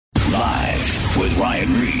with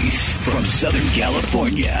Ryan Reese from Southern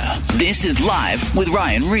California. This is Live with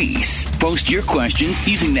Ryan Reese. Post your questions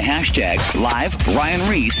using the hashtag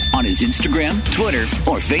 #LiveRyanReese on his Instagram, Twitter,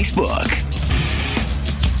 or Facebook.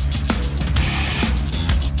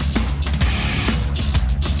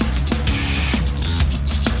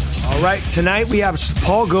 All right, tonight we have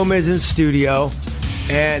Paul Gomez in studio,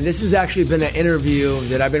 and this has actually been an interview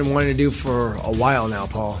that I've been wanting to do for a while now,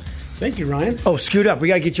 Paul. Thank you, Ryan. Oh, scoot up. We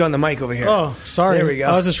got to get you on the mic over here. Oh, sorry. There we go.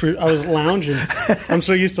 I was lounging. I'm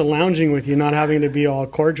so used to lounging with you, not having to be all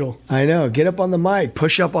cordial. I know. Get up on the mic.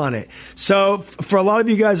 Push up on it. So for a lot of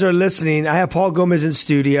you guys that are listening, I have Paul Gomez in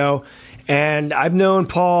studio, and I've known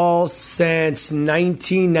Paul since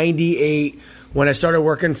 1998 when I started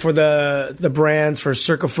working for the brands, for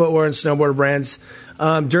Circa Footwear and snowboard brands.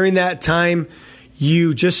 During that time,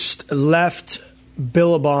 you just left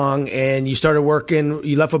Billabong and you started working.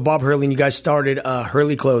 You left with Bob Hurley and you guys started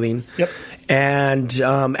Hurley Clothing. Yep. And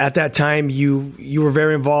at that time, you were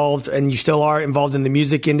very involved, and you still are involved in the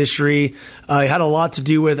music industry. You had a lot to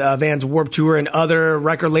do with Vans Warped Tour and other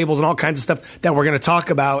record labels and all kinds of stuff that we're going to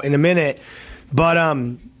talk about in a minute. But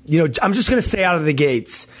I'm just going to say out of the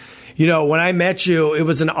gates, when I met you, it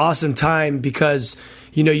was an awesome time because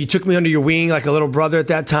you took me under your wing like a little brother at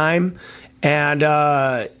that time, and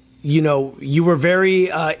you were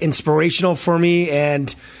very inspirational for me.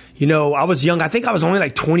 And I was young. I think I was only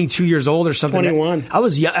like 22 years old or something. 21. I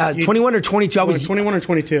was 21 or 22. I was 21 or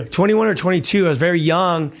 22. 21 or 22. I was very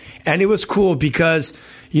young, and it was cool because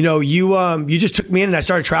you just took me in, and I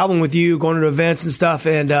started traveling with you, going to events and stuff,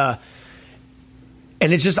 and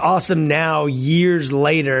it's just awesome. Now, years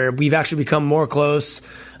later, we've actually become more close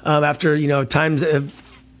after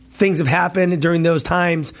things have happened during those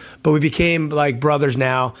times, but we became like brothers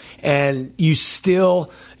now. And you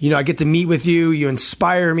still, I get to meet with you. You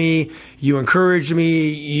inspire me. You encourage me.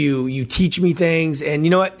 You teach me things. And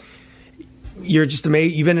you know what? You're just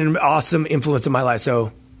amazing. You've been an awesome influence in my life.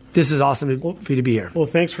 So this is awesome for you to be here. Well,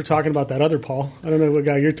 thanks for talking about that other Paul. I don't know what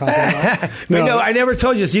guy you're talking about. No, I never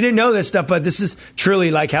told you this. You didn't know this stuff, but this is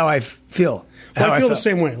truly like how I feel. Well, I feel the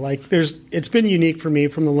same way. Like it's been unique for me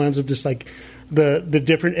from the lens of just like the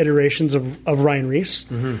different iterations of Ryan Reese.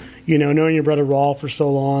 Mm-hmm. Knowing your brother Raul for so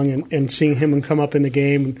long and seeing him come up in the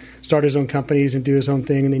game and start his own companies and do his own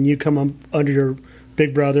thing, and then you come up under your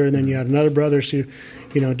big brother, and then you had another brother, so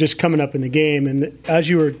just coming up in the game. And as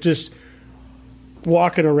you were just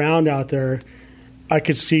walking around out there, I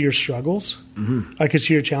could see your struggles. Mm-hmm. I could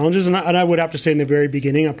see your challenges. And I would have to say in the very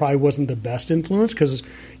beginning, I probably wasn't the best influence because,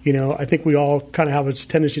 I think we all kind of have a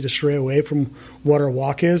tendency to stray away from what our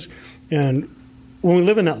walk is. And when we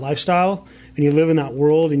live in that lifestyle and you live in that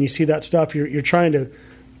world and you see that stuff, you're trying to,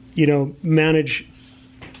 manage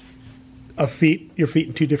your feet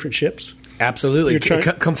in two different ships. Absolutely.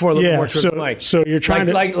 Come forward a little more towards the mic. So you're trying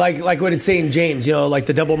to... Like what it's saying, James, like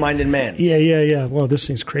the double-minded man. Yeah. Well, this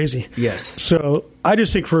thing's crazy. Yes. So I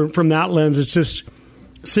just think from that lens, it's just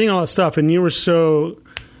seeing all that stuff, and you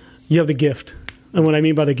have the gift. And what I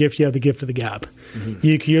mean by the gift, you have the gift of the gab.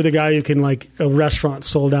 Mm-hmm. You're the guy who can, like, a restaurant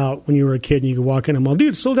sold out when you were a kid, and you could walk in and, well, dude,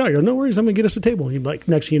 it's sold out. You're like, no worries, I'm going to get us a table. And you'd be like,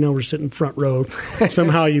 next thing you know, we're sitting front row.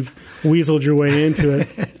 Somehow you've weaseled your way into it.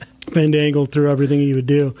 Fandangled through everything you would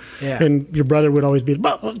do. Yeah. And your brother would always be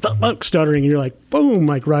stuttering, and you're like, boom,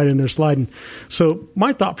 like right in there sliding. So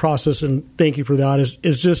my thought process, and thank you for that,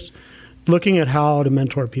 is just looking at how to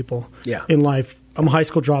mentor people in life. I'm a high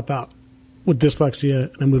school dropout with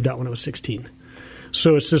dyslexia, and I moved out when I was 16.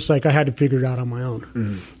 So it's just like I had to figure it out on my own.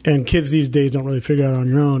 Mm-hmm. And kids these days don't really figure it out on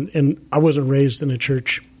your own. And I wasn't raised in a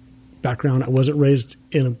church background. I wasn't raised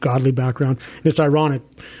in a godly background. And it's ironic.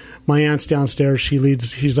 My aunt's downstairs.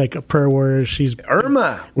 She's like a prayer warrior. She's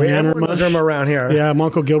Irma. Everyone knows Irma around here. Yeah, my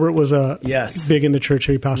Uncle Gilbert was big in the church.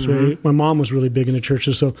 He passed away. My mom was really big in the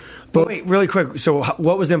churches. But wait, really quick. So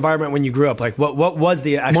what was the environment when you grew up? Like, what was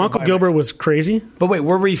the actual My Uncle Gilbert was crazy. But wait,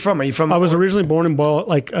 where were you from? Are you from? I was originally born in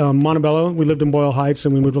Montebello. We lived in Boyle Heights,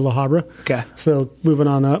 and we moved to La Habra. Okay. So moving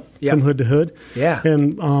on up from hood to hood. Yeah.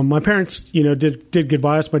 And my parents, did good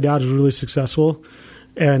by us. My dad was really successful.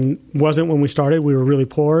 And wasn't when we started. We were really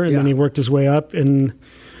poor, and then he worked his way up. And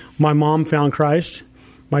my mom found Christ.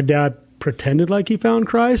 My dad pretended like he found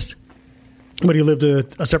Christ, but he lived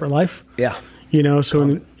a separate life. Yeah,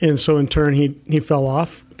 So in turn he fell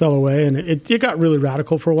away, and it got really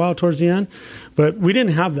radical for a while towards the end. But we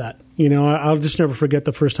didn't have that. I'll just never forget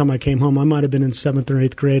the first time I came home. I might have been in 7th or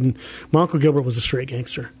 8th grade, and my Uncle Gilbert was a straight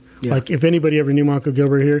gangster. Yeah. Like, if anybody ever knew my Uncle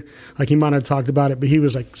Gilbert here, like, he might have talked about it, but he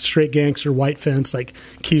was, like, straight gangster, white fence, like,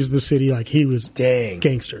 keys to the city, like, he was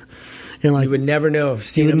gangster. And like You would never know.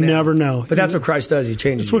 you would never know. But that's what Christ does. He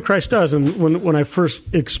changes. That's what Christ does. And when I first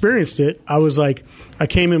experienced it, I was like, I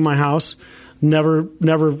came in my house. There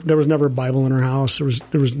was never a Bible in our house. There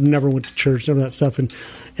was never went to church, never that stuff. And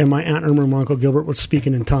my Aunt Irma and my Uncle Gilbert were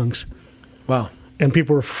speaking in tongues. Wow. And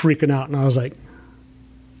people were freaking out. And I was like,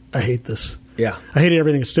 I hate this. Yeah. I hated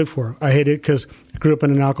everything it stood for. I hated it because I grew up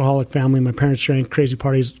in an alcoholic family. My parents drank, crazy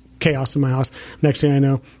parties, chaos in my house. Next thing I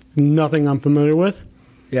know, nothing I'm familiar with.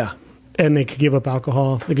 Yeah. And they could give up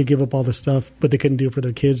alcohol. They could give up all this stuff, but they couldn't do it for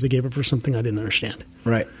their kids. They gave it for something I didn't understand.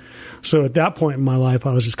 Right. So at that point in my life,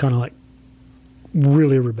 I was just kind of like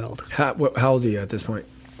really rebelled. How old are you at this point?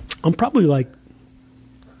 I'm probably like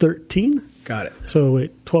 13. Got it. So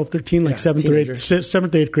wait, 12, 13, like Yeah, 7th or teenager. 8th, 7th,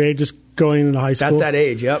 8th grade, just going into high school. That's that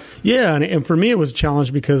age. Yep. Yeah, and for me, it was a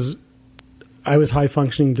challenge because I was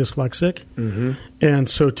high-functioning dyslexic. Mm-hmm. And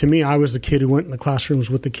so to me, I was the kid who went in the classrooms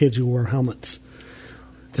with the kids who wore helmets.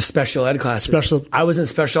 The special ed classes. I was in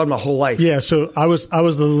special ed my whole life. Yeah, so I was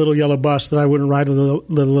the little yellow bus that I wouldn't ride the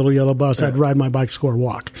little yellow bus. I'd ride my bike, score,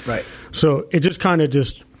 walk. Right. So it just kind of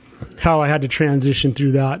just how I had to transition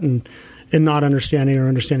through that and not understanding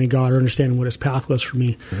God or understanding what his path was for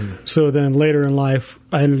me. Mm-hmm. So then later in life,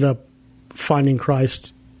 I ended up finding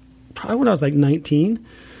Christ probably when I was like 19.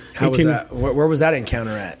 How 18, was that? Where was that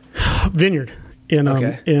encounter at? Vineyard.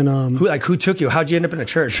 Who took you? How'd you end up in a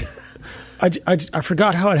church? I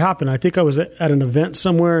forgot how it happened. I think I was at an event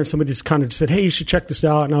somewhere, and somebody just kind of said, "Hey, you should check this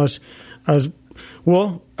out." And I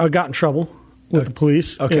got in trouble with the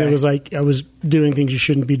police. Okay. And it was like I was doing things you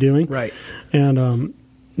shouldn't be doing. Right. And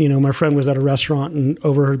my friend was at a restaurant and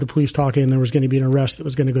overheard the police talking, and there was going to be an arrest that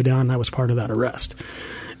was going to go down, and I was part of that arrest.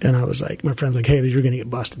 And I was like, my friend's like, "Hey, you're going to get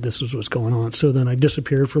busted. This is what's going on." So then I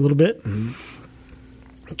disappeared for a little bit. Mm-hmm.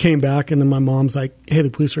 Came back, and then my mom's like, "Hey, the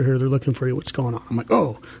police are here. They're looking for you. What's going on?" I'm like,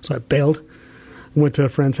 "Oh." So I bailed, went to a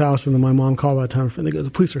friend's house, and then my mom called by the time. And they go, "The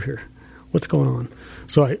police are here. What's going on?"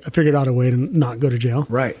 So I figured out a way to not go to jail.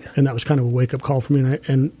 Right. And that was kind of a wake-up call for me.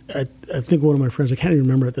 And I think one of my friends, I can't even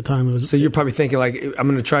remember at the time. It was. So you're probably thinking, like, I'm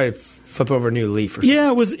going to try to flip over a new leaf or something. Yeah,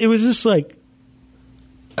 it was just like,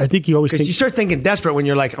 I think you always think. Because you start thinking desperate when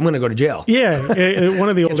you're like, I'm going to go to jail. Yeah. One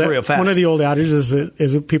of the It's real fast. One of the old adages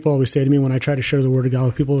is that people always say to me when I try to share the word of God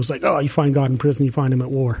with people, it's like, "Oh, you find God in prison, you find him at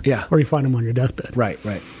war." Yeah. Or you find him on your deathbed. Right.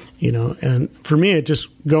 And for me, it just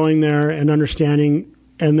going there and understanding.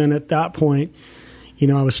 And then at that point,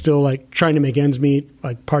 I was still like trying to make ends meet,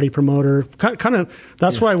 like party promoter. Kind of.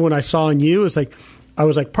 That's why when I saw in you, it's like I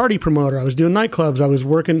was like party promoter. I was doing nightclubs. I was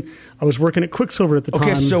working at Quicksilver at the time.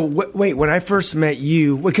 Okay, so wait. When I first met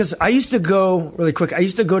you, because I used to go really quick. I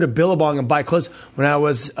used to go to Billabong and buy clothes when I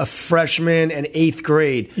was a freshman in 8th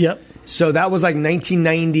grade. Yep. So that was like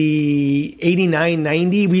 1990, 89,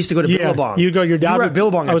 90. We used to go to Billabong. You go. Your dad You were at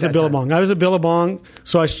Billabong. I was at Billabong. Time. I was at Billabong.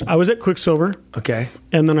 So I was at Quicksilver. Okay.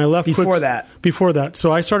 And then I left Before that.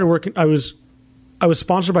 So I started working. I was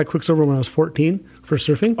sponsored by Quicksilver when I was 14 for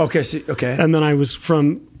surfing. Okay. And then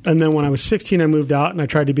when I was 16, I moved out and I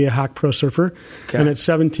tried to be a hack pro surfer. Okay. And at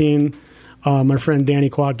 17, my friend Danny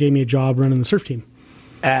Kwok gave me a job running the surf team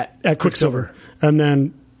At Quicksilver. And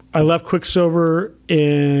then I left Quicksilver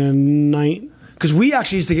in because we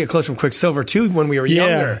actually used to get clothes from Quicksilver too when we were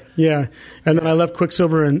younger. Yeah. And then I left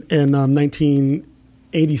Quicksilver in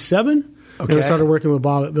 1987. Okay. And I started working with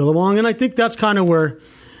Bob at Billabong. And I think that's kind of where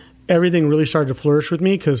everything really started to flourish with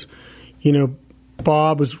me because,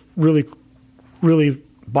 Bob was really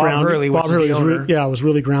Bob grounded. Hurley, Bob which is Hurley the owner. was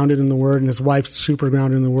really grounded in the Word, and his wife's super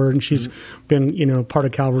grounded in the Word, and she's been part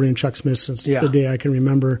of Calvary and Chuck Smith since the day I can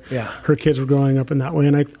remember. Yeah. Her kids were growing up in that way,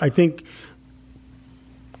 and I think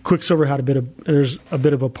Quicksilver had there's a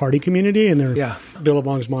bit of a party community, and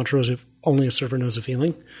Billabong's mantra is if only a surfer knows a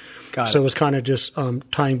feeling. So it was kind of just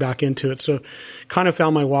tying back into it. So kind of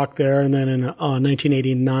found my walk there, and then in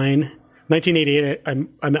 1988,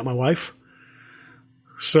 I met my wife.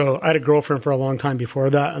 So I had a girlfriend for a long time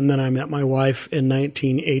before that, and then I met my wife in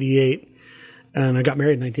 1988, and I got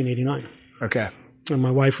married in 1989. Okay. And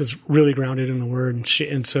my wife was really grounded in the Word,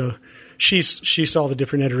 and so she saw the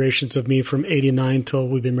different iterations of me from 89 till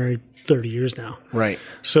we've been married 30 years now. Right.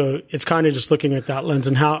 So it's kind of just looking at that lens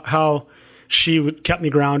and how she kept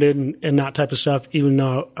me grounded and that type of stuff, even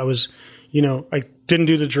though I was, I didn't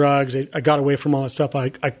do the drugs. I got away from all that stuff.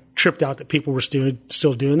 I tripped out that people were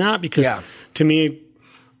still doing that because to me,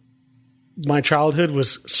 my childhood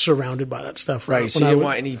was surrounded by that stuff. Right. So you didn't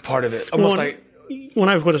want any part of it. Almost when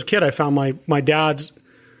I was a kid, I found my dad's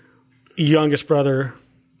youngest brother,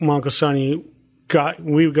 my Uncle Sonny,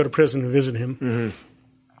 we would go to prison and visit him.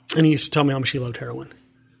 Mm-hmm. And he used to tell me how much he loved heroin.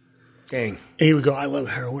 Dang. He would go, I love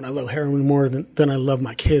heroin. I love heroin more than I love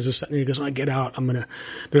my kids. This, that. And he goes, when I get out,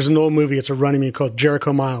 there's an old movie. It's a running movie called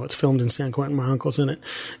Jericho Mile. It's filmed in San Quentin. My uncle's in it.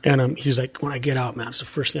 And he's like, when I get out, man, it's the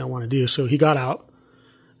first thing I want to do. So he got out.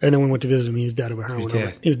 And then we went to visit him. He was dead of a heroin.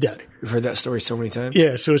 He was dead. We've heard that story so many times.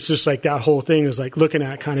 Yeah. So it's just like that whole thing is like looking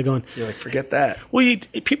at kind of going, you're like, forget that. Well,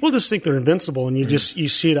 people just think they're invincible, and you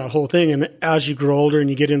see that whole thing. And as you grow older and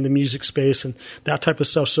you get in the music space and that type of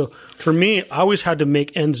stuff. So for me, I always had to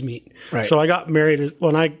make ends meet. Right. So I got married.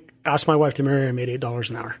 When I asked my wife to marry her, I made $8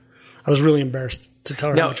 an hour. I was really embarrassed to tell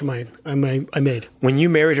her how much I made. When you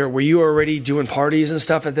married her, were you already doing parties and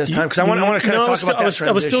stuff at this time? Because I want to kind of talk about that transition.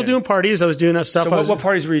 I was still doing parties. I was doing that stuff. So what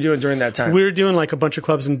parties were you doing during that time? We were doing like a bunch of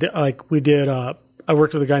clubs, and like we did. I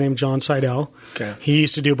worked with a guy named John Seidel. Okay. He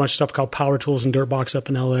used to do a bunch of stuff called Power Tools and Dirtbox up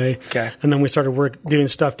in L.A. Okay. And then we started doing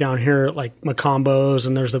stuff down here at like Macombos,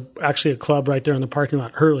 and there's actually a club right there in the parking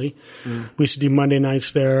lot, Hurley. We used to do Monday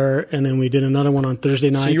nights there, and then we did another one on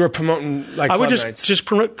Thursday nights. So you were promoting like club nights? I would just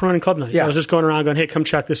promoting club nights. Yeah. I was just going around going, hey, come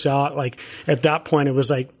check this out. Like at that point, it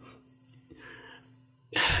was like,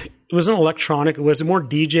 it wasn't electronic. It was more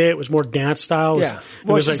DJ. It was more dance style.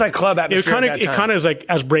 Well, it's just like club atmosphere. It kind of was like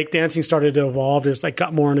as breakdancing started to evolve, it's like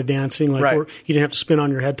got more into dancing, like where you didn't have to spin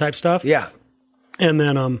on your head type stuff. Yeah. And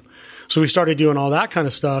then, so we started doing all that kind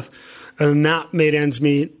of stuff, and that made ends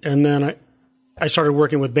meet. And then I started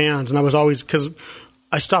working with bands, and I was always, because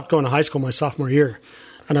I stopped going to high school my sophomore year,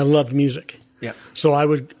 and I loved music. Yeah. So I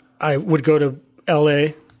would go to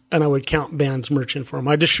LA. And I would count bands merchant for them.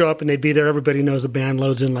 I'd just show up and they'd be there. Everybody knows the band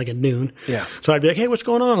loads in like at noon. Yeah. So I'd be like, hey, what's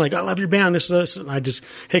going on? Like, I love your band, this. And I'd just,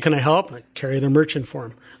 hey, can I help? And I'd carry their merchant for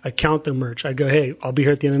them. I'd count their merch. I'd go, hey, I'll be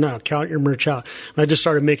here at the end of the night. I'll count your merch out. And I just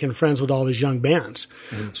started making friends with all these young bands.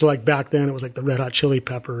 So like back then it was like the Red Hot Chili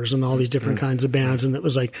Peppers and all these different kinds of bands. And it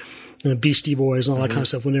was like Beastie Boys and all that kind of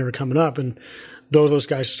stuff when they were coming up. And those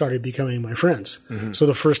guys started becoming my friends. So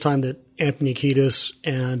the first time that Anthony Kiedis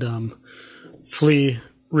and Flea,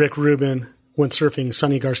 Rick Rubin went surfing,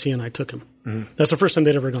 Sonny Garcia and I took him. That's the first time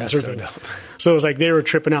they'd ever gone surfing. So it was like they were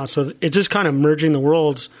tripping out. So it just kind of merging the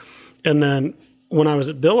worlds. And then when I was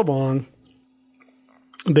at Billabong,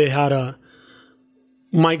 they had a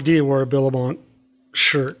Mike D wore a Billabong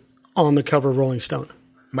shirt on the cover of Rolling Stone.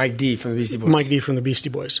 Mike D from the Beastie Boys. Mike D from the Beastie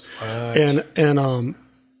Boys. What? And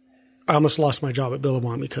I almost lost my job at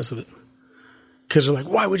Billabong because of it. Because they're like,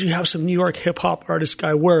 why would you have some New York hip hop artist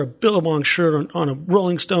guy wear a Billabong shirt on a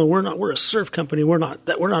Rolling Stone? We're a surf company. We're not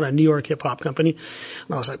a New York hip hop company.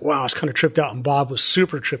 And I was like, wow, I was kind of tripped out. And Bob was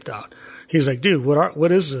super tripped out. He was like, dude,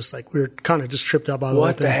 what is this? Like, we were kind of just tripped out by the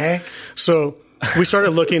what the heck? So we started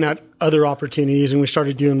looking at other opportunities, and we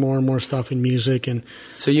started doing more and more stuff in music. And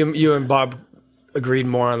so you and Bob agreed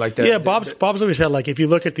more on like that. Yeah, Bob's always had like, if you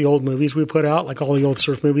look at the old movies we put out, like all the old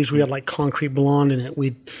surf movies, we had like Concrete Blonde in it.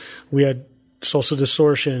 We had Social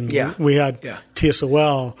Distortion. Yeah. We had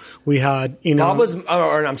TSOL. We had, Bob was,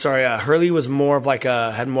 Hurley was more of like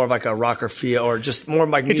had more of like a rocker feel, or just more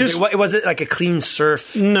like music. Was it like a clean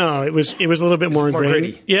surf? No, it was a little bit more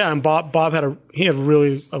gritty. Yeah, and Bob had a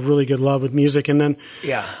really good love with music. And then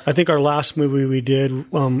I think our last movie we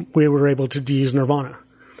did, we were able to use Nirvana.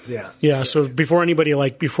 Yeah. So before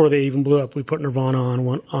they even blew up, we put Nirvana on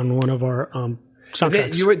one of our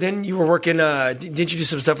soundtracks. You were working. Didn't you do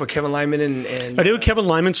some stuff with Kevin Lyman and I did with Kevin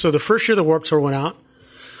Lyman. So the first year the Warped Tour went out,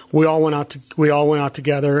 we all went out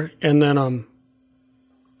together, and then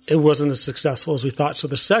it wasn't as successful as we thought. So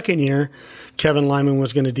the second year, Kevin Lyman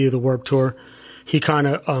was going to do the Warped Tour. He kind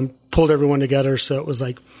of pulled everyone together, so it was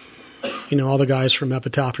like, all the guys from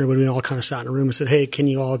Epitaph, everybody, we all kind of sat in a room and said, hey, can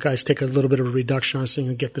you all guys take a little bit of a reduction on this thing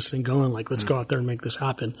and get this thing going? Like, let's go out there and make this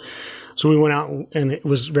happen. So we went out, and it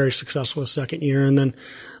was very successful the second year. And then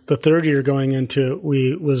the third year going into it,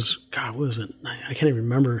 what was it? I can't even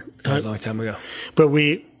remember. That was a long time ago. But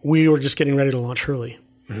we were just getting ready to launch Hurley.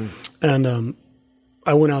 And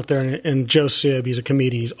I went out there, and Joe Sib, he's a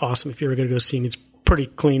comedian. He's awesome. If you're ever going to go see him, he's pretty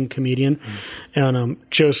clean comedian. And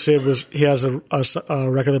Joe Sib he has a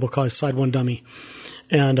record label called Side One Dummy.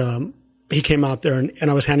 And he came out there, and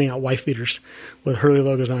I was handing out wife beaters with Hurley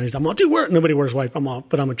logos on it. He's like, I'm all, dude, nobody wears wife.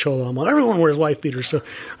 But I'm a cholo. I'm all, everyone wears wife beaters. So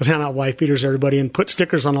I was handing out wife beaters to everybody and put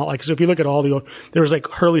stickers on all. Like, so if you look at all there was like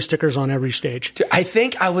Hurley stickers on every stage. Dude, I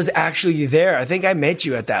think I was actually there. I think I met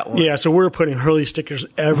you at that one. Yeah, so we were putting Hurley stickers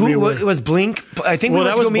everywhere. It was Blink. I think we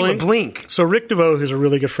went to go meet with Blink. So Rick DeVoe, who's a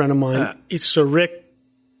really good friend of mine. So Rick,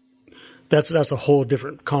 that's a whole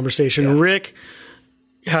different conversation. Yeah. Rick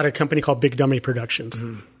had a company called Big Dummy Productions.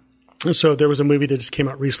 And so there was a movie that just came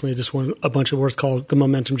out recently, just won a bunch of awards, called The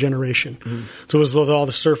Momentum Generation. So it was with all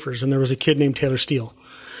the surfers, and there was a kid named Taylor Steele,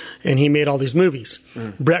 and he made all these movies.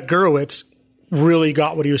 Brett Gurewitz really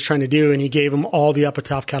got what he was trying to do, and he gave him all the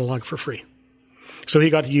Epitaph catalog for free. So he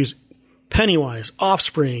got to use Pennywise,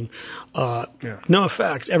 Offspring,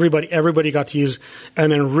 NoFX, everybody got to use.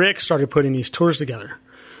 And then Rick started putting these tours together.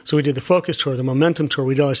 So we did the Focus Tour, the Momentum Tour.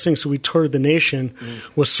 We did all these things. So we toured the nation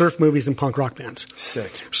with surf movies and punk rock bands.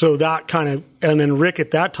 Sick. So that kind of, and then Rick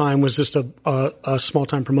at that time was just a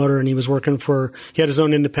small-time promoter, and he was working he had his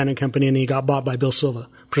own independent company, and he got bought by Bill Silva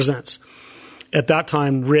Presents. At that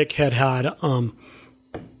time, Rick had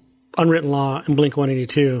Unwritten Law and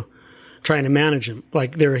Blink-182 trying to manage him.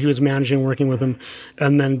 Like he was managing, working with him.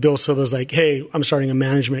 And then Bill Silva was like, hey, I'm starting a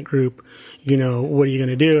management group. What are you going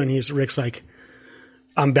to do? And Rick's like,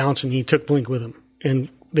 I'm bouncing. He took Blink with him. And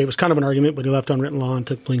there was kind of an argument, but he left Unwritten Law and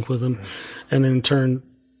took Blink with him. And then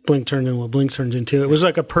Blink turned into what Blink turned into. It was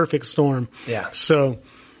like a perfect storm. Yeah. So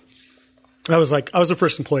I was the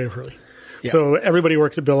first employee of Hurley. Yeah. So everybody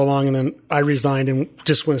worked at Billabong, and then I resigned and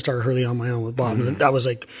just went and started Hurley on my own with Bob. And that was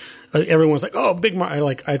like, everyone's like, oh, big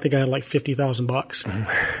market. I think I had like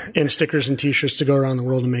 $50,000 in stickers and T-shirts to go around the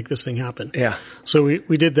world and make this thing happen. Yeah. So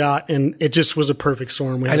we did that, and it just was a perfect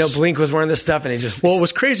storm. I know Blink was wearing this stuff, and it just it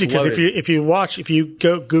was crazy because if you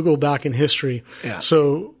go Google back in history,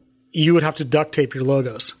 so you would have to duct tape your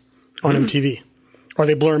logos on MTV. Or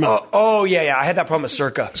they blur them out. Oh, yeah. I had that problem with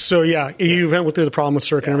Circa. So, you went through the problem with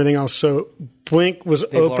Circa and everything else. So, Blink was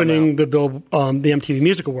opening the MTV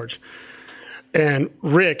Music Awards. And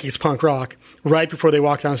Rick, he's punk rock, right before they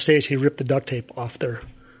walked on stage, he ripped the duct tape off their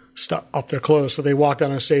clothes. So, they walked out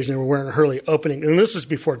on stage and they were wearing a Hurley opening. And this is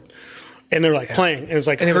before, and they're like playing. And it was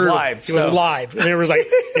like, and it was live. It was live. And it was like,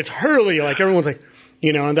 it's Hurley. Like, everyone's like,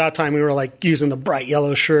 and that time we were like using the bright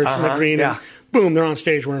yellow shirts and the green. And boom, they're on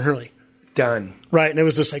stage wearing Hurley. Done. Right. And it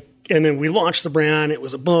was just like, and then we launched the brand. It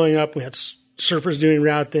was blowing up. We had surfers doing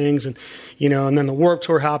rad things, and then the Warped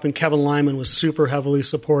Tour happened. Kevin Lyman was super heavily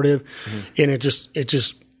supportive, and it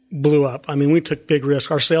just blew up. I mean, we took big risks.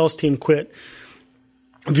 Our sales team quit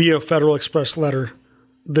via Federal Express letter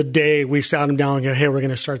the day we sat them down and go, hey, we're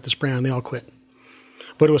going to start this brand. They all quit.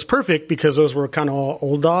 But it was perfect because those were kind of all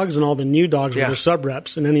old dogs, and all the new dogs were their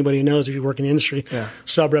sub-reps. And anybody who knows, if you work in the industry,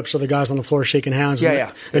 sub-reps are the guys on the floor shaking hands.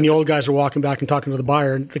 And the old guys are walking back and talking to the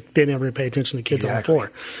buyer, and they never pay attention to the kids on the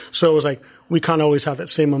floor. So it was like we kind of always have that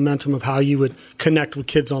same momentum of how you would connect with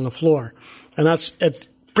kids on the floor. And it's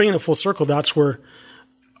bringing it full circle. That's where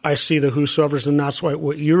I see the Whosoevers, and that's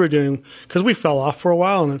what you were doing, because we fell off for a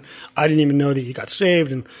while, and I didn't even know that you got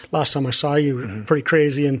saved. And last time I saw you, you were pretty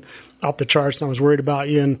crazy and off the charts, and I was worried about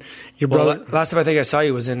you and your brother. Last time I think I saw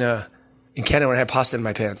you was in Canada when I had pasta in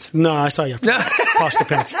my pants. No, I saw you after pasta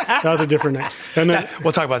pants. That was a different night. And then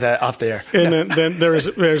we'll talk about that off the air. And then there's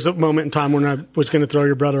a moment in time when I was going to throw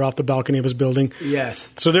your brother off the balcony of his building.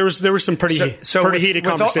 Yes. So there was some pretty heated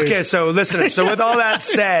conversation. Okay, so listen. So with all that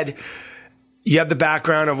said, you have the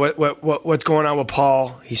background of what's going on with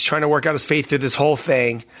Paul. He's trying to work out his faith through this whole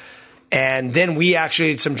thing. And then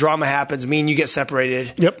some drama happens. Me and you get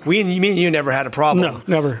separated. Yep. Me and you never had a problem. No,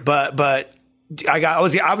 never. But I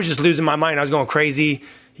was just losing my mind. I was going crazy.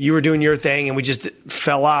 You were doing your thing, and we just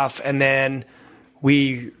fell off. And then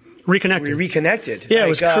we reconnected. Yeah, it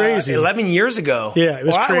was crazy. 11 years ago. Yeah, it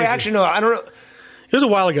was crazy. Actually, no, I don't know. It was a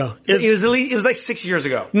while ago. It was like 6 years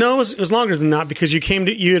ago. No, it was longer than that, because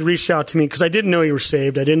you had reached out to me because I didn't know you were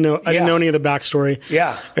saved. I didn't know any of the backstory.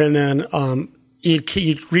 Yeah. And then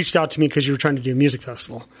you reached out to me because you were trying to do a music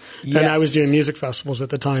festival. Yes. And I was doing music festivals at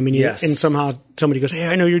the time. And and somehow somebody goes, hey,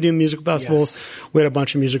 I know you're doing music festivals. Yes. We had a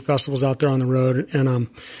bunch of music festivals out there on the road. And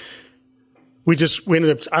we ended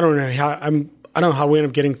up, I don't know how we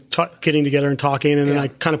ended up getting together and talking. And then I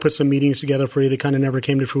kind of put some meetings together for you that kind of never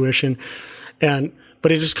came to fruition.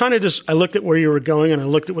 But it just kind of I looked at where you were going, and I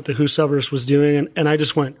looked at what the Whosoevers was doing, and I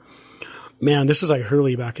just went, man, this is like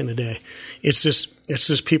Hurley back in the day. It's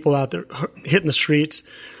just people out there hitting the streets,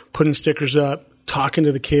 putting stickers up, talking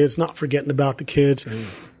to the kids, not forgetting about the kids,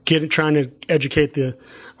 trying to educate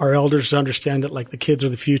our elders to understand that like the kids are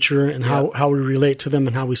the future, and how we relate to them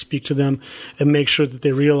and how we speak to them, and make sure that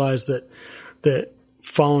they realize that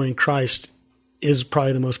following Christ is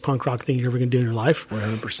probably the most punk rock thing you're ever going to do in your life.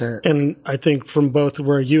 100%. And I think from both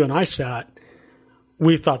where you and I sat,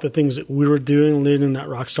 we thought the things that we were doing, living that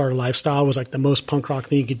rock star lifestyle, was like the most punk rock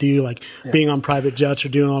thing you could do, like being on private jets or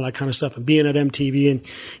doing all that kind of stuff and being at MTV. And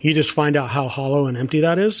you just find out how hollow and empty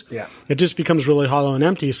that is. Yeah. It just becomes really hollow and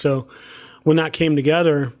empty. So when that came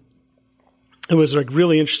together, it was like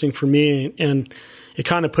really interesting for me. And it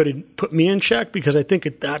kind of put me in check, because I think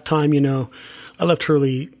at that time, I left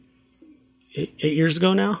Hurley 8 years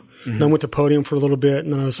ago now. Mm-hmm. Then went to Podium for a little bit.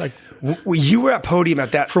 And then I was like, well, you were at Podium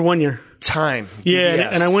at that for 1 year. time. Yeah,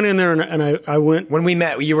 DBS. and I went in there and I went When we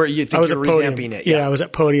met, you were Podium. revamping it. Yeah, I was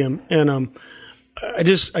at Podium, and I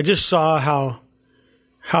just saw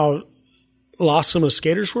how lost some of the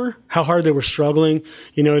skaters were, how hard they were struggling.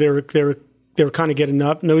 You know, they were kind of getting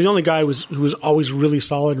up. No, the only guy who was always really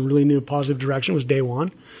solid and really knew a positive direction was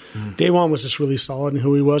Daewon. Daewon was just really solid in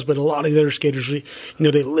who he was, but a lot of the other skaters, you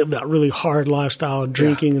know, they lived that really hard lifestyle,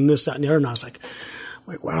 drinking and this, that, and the other. And I was like,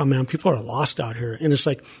 wow, man, people are lost out here. And it's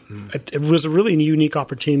like, it was a really unique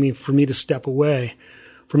opportunity for me to step away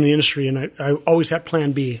from the industry. And I always had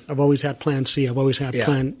plan B. I've always had plan C. I've always had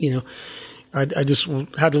plan, you know, I just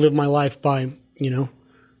had to live my life by, you know,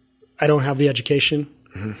 I don't have the education.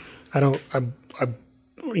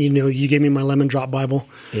 You know, you gave me my Lemon Drop Bible.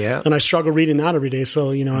 Yeah. And I struggle reading that every day.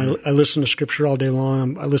 So, you know, I listen to scripture all day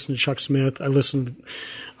long. I listen to Chuck Smith. I listen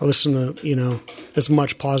to, you know, as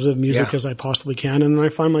much positive music as I possibly can. And then I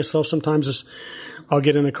find myself sometimes I'll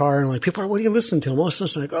get in a car and like, people are, what do you listen to? Most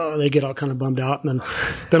of them like, oh, they get all kind of bummed out. And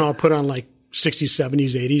then I'll put on like 60s,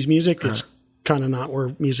 70s, 80s music. That's kind of not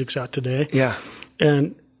where music's at today. Yeah.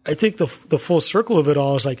 And I think the full circle of it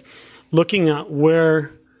all is like looking at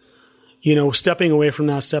where, you know, stepping away from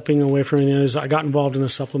anything is I got involved in a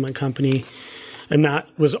supplement company, and that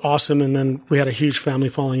was awesome. And then we had a huge family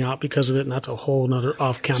falling out because of it, and that's a whole nother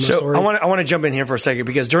off-camera story. I want to jump in here for a second,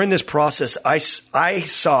 because during this process, I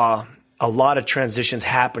saw a lot of transitions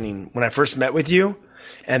happening when I first met with you,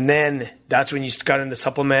 and then that's when you got into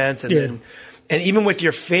supplements, and even with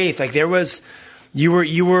your faith, like you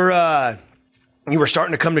were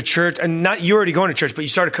starting to come to church, and not you already going to church, but you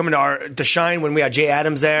started coming to Shine when we had Jay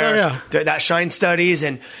Adams there. Oh, yeah. That Shine studies,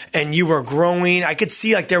 and you were growing. I could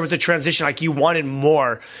see like there was a transition, like you wanted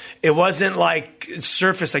more. It wasn't like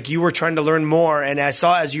surface, like you were trying to learn more. And I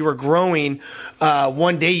saw as you were growing,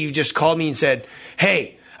 one day you just called me and said,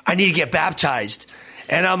 "Hey, I need to get baptized."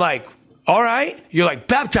 And I'm like, "All right." You're like,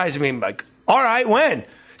 "Baptize me." I'm like, "All right, when?"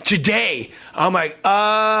 "Today." I'm like,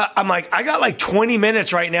 I got like 20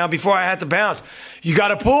 minutes right now before I have to bounce. "You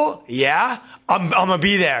got a pool?" "Yeah, I'm gonna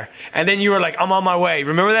be there." And then you were like, "I'm on my way."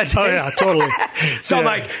 Remember that day? Oh yeah, totally. So I'm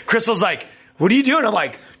like, Crystal's like, "What are you doing?" I'm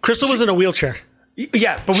like, Crystal was in a wheelchair.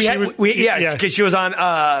 Yeah, but because she was on.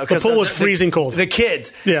 The pool was freezing cold. The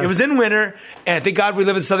kids. Yeah. It was in winter, and thank God we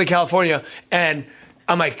live in Southern California. And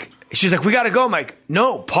I'm like, she's like, "We got to go." I'm like,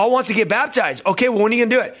 "No, Paul wants to get baptized." "Okay, well, when are you going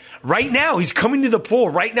to do it?" "Right now. He's coming to the pool.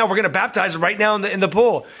 Right now. We're going to baptize him right now in the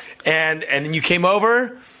pool." And then you came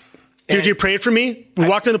over. Dude, you prayed for me. We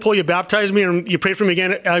walked in the pool. You baptized me, and you prayed for me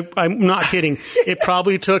again. I'm not kidding. It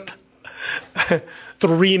probably took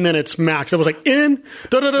 3 minutes max. I was like, in,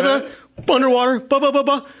 da-da-da-da, underwater,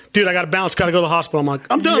 ba-ba-ba-ba. Dude, I got to bounce. Got to go to the hospital. I'm like,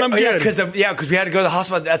 I'm done. I'm good. Because we had to go to the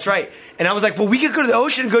hospital. That's right. And I was like, well, we could go to the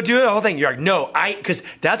ocean and go do the whole thing. You're like, no, because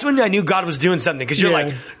that's when I knew God was doing something. Because you're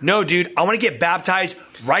like, no, dude, I want to get baptized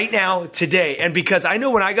right now, today. And because I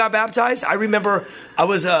know when I got baptized, I remember I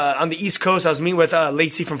was on the East Coast. I was meeting with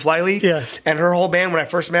Lacey from Flyleaf and her whole band when I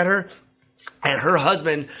first met her. And her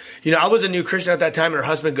husband, you know, I was a new Christian at that time, and her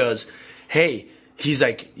husband goes, "Hey," he's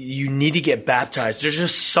like, "you need to get baptized. There's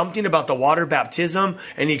just something about the water baptism."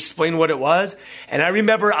 And he explained what it was. And I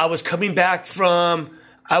remember I was coming back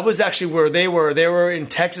I was actually where they were. They were in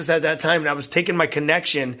Texas at that time, and I was taking my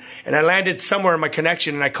connection, and I landed somewhere in my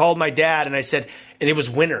connection, and I called my dad, and I said, and it was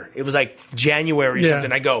winter. It was like January or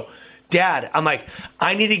something. I go, "Dad," I'm like,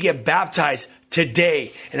 "I need to get baptized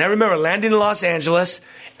today." And I remember landing in Los Angeles,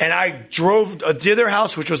 and I drove to their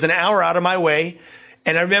house, which was an hour out of my way.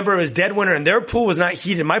 And I remember it was dead winter, and their pool was not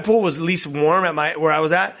heated. My pool was at least warm at where I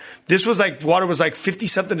was at. This was like, water was like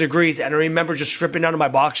 50-something degrees, and I remember just stripping down to my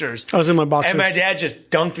boxers. I was in my boxers. And my dad just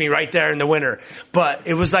dunked me right there in the winter. But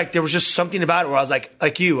it was like, there was just something about it where I was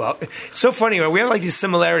like you. It's so funny. We have like these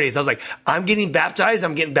similarities. I was like, I'm getting baptized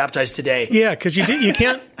today. Yeah, because you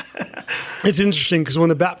can't. It's interesting because when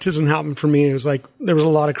the baptism happened for me, it was like there was a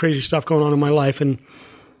lot of crazy stuff going on in my life, and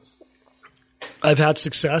I've had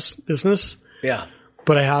success business. Yeah.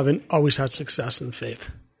 But I haven't always had success in faith.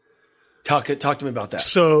 Talk to me about that.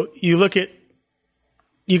 So you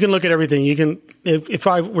can look at everything. You can, if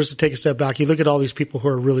I was to take a step back, you look at all these people who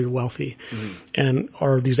are really wealthy and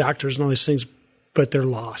are these actors and all these things, but they're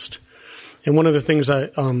lost. And one of the things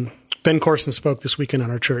Ben Corson spoke this weekend at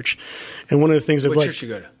our church, and one of the things that what church you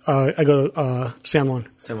go to? I go to San Juan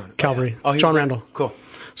Calvary. Oh, yeah. John Randall. Cool.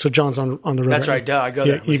 So John's on the road. That's right. Duh. I go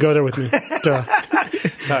there. You go there with me. Duh.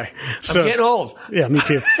 Sorry. I'm getting old. Yeah, me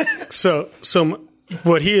too. So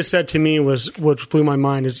what he has said to me was what blew my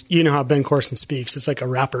mind is, you know how Ben Corson speaks. It's like a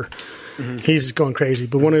rapper. Mm-hmm. He's going crazy.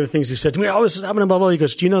 But one of the things he said to me, "Oh, this is happening, blah, blah." He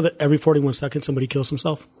goes, "Do you know that every 41 seconds somebody kills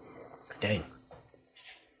himself?" Dang.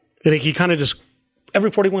 And he kind of just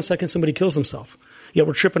every 41 seconds somebody kills themselves. Yet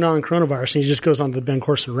we're tripping out on coronavirus, and he just goes on to the Ben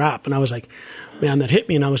Carson rap. And I was like, man, that hit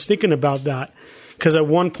me. And I was thinking about that because at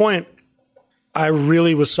one point I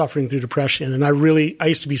really was suffering through depression, and I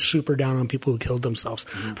used to be super down on people who killed themselves.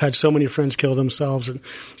 I've had so many friends kill themselves, and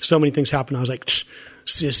so many things happen. I was like,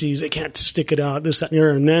 sissies, they can't stick it out, this, that, and the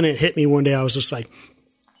other. And then it hit me one day. I was just like,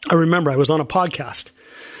 I remember I was on a podcast,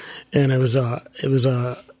 and it was a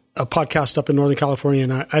podcast up in Northern California,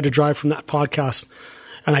 and I had to drive from that podcast.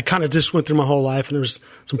 And I kind of just went through my whole life, and there was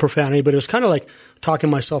some profanity, but it was kind of like talking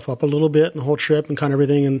myself up a little bit in the whole trip and kind of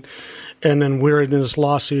everything. And then we were in this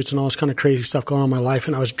lawsuits and all this kind of crazy stuff going on in my life.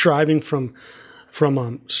 And I was driving from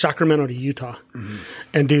Sacramento to Utah. Mm-hmm.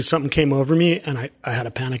 And dude, something came over me, and I had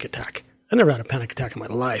a panic attack. I never had a panic attack in my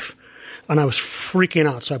life. And I was freaking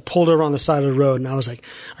out. So I pulled over on the side of the road, and I was like,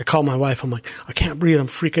 I called my wife. I'm like, I can't breathe. I'm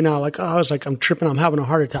freaking out. Like, I was like, I'm tripping. I'm having a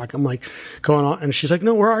heart attack. I'm like going on. And she's like,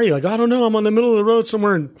 no, where are you? Like, I don't know. I'm on the middle of the road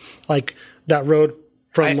somewhere. And like that road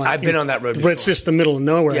from I've been on that road before. But it's just the middle of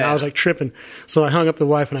nowhere. Yeah. And I was like tripping. So I hung up the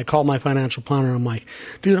wife, and I called my financial planner. I'm like,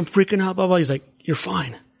 dude, I'm freaking out. Blah, blah. He's like, you're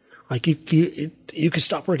fine. Like you can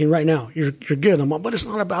stop working right now. You're good. I'm like, but it's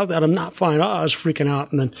not about that. I'm not fine. Oh, I was freaking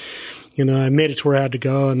out. And then, I made it to where I had to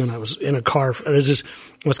go. And then I was in a car. I was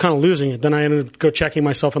kind of losing it. Then I ended up go checking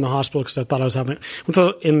myself in the hospital because I thought I was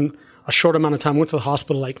in a short amount of time, went to the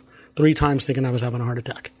hospital like 3 times thinking I was having a heart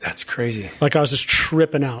attack. That's crazy. Like I was just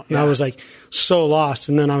tripping out. And I was like so lost.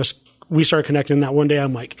 And then we started connecting. And that one day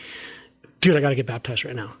I'm like, dude, I got to get baptized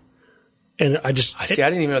right now. And I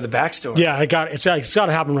didn't even know the backstory. Yeah, it's got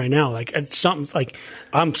to happen right now. Like it's something like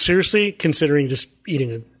I'm seriously considering just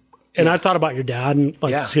eating it. And I thought about your dad and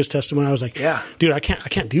his testimony. I was like, dude, I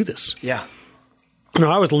can't do this. Yeah.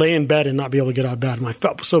 I was lay in bed and not be able to get out of bed. And I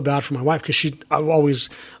felt so bad for my wife because I've always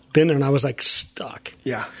been there, and I was like stuck.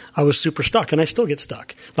 Yeah. I was super stuck, and I still get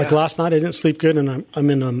stuck. Like last night I didn't sleep good, and I'm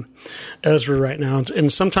in Ezra right now.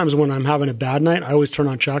 And sometimes when I'm having a bad night, I always turn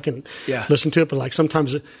on Chuck and listen to it. But like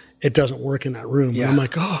sometimes it doesn't work in that room. Yeah. And I'm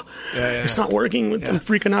like, it's not working. I'm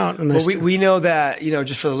freaking out. And we know that,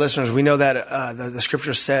 just for the listeners, we know that the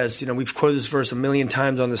scripture says, we've quoted this verse a million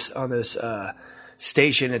times on this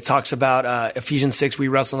station. It talks about Ephesians 6. We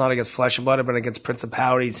wrestle not against flesh and blood, but against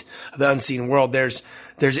principalities of the unseen world.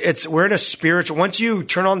 We're in a spiritual. Once you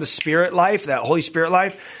turn on the spirit life, that Holy Spirit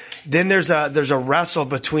life, then there's a wrestle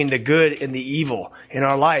between the good and the evil in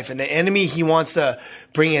our life. And the enemy, he wants to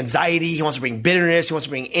bring anxiety. He wants to bring bitterness. He wants to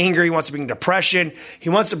bring anger. He wants to bring depression. He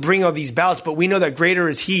wants to bring all these bouts. But we know that greater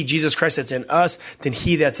is he, Jesus Christ, that's in us than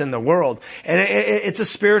he that's in the world. And it's a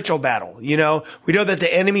spiritual battle. We know that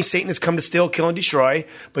the enemy, Satan, has come to steal, kill, and destroy.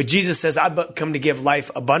 But Jesus says, I've come to give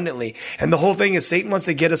life abundantly. And the whole thing is Satan wants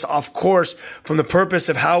to get us off course from the purpose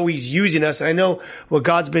of how he's using us. And I know what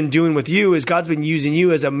God's been doing with you is God's been using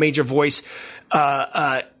you as a major voice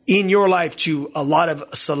in your life to a lot of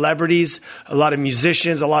celebrities, a lot of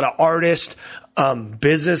musicians, a lot of artists,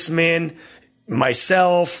 businessmen,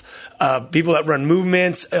 myself, people that run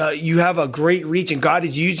movements. You have a great reach, and God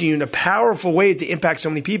is using you in a powerful way to impact so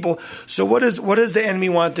many people. So what does the enemy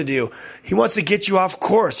want to do? He wants to get you off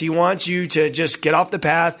course. He wants you to just get off the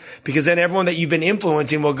path, because then everyone that you've been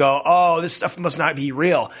influencing will go, oh, this stuff must not be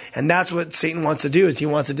real. And that's what Satan wants to do, is he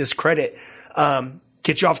wants to discredit,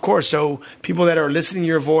 get you off course. So people that are listening to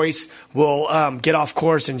your voice will get off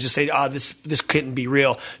course and just say, this couldn't be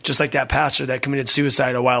real. Just like that pastor that committed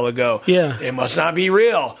suicide a while ago. Yeah. It must not be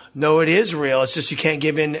real. No, it is real. It's just you can't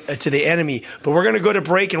give in to the enemy. But we're going to go to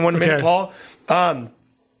break in 1 minute, Paul.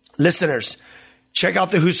 Listeners, check out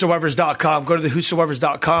the whosoevers.com. Go to the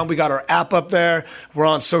whosoevers.com. We got our app up there. We're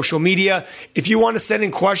on social media. If you want to send in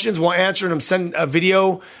questions, we'll answer them. Send a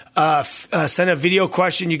video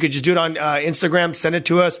question. You could just do it on Instagram. Send it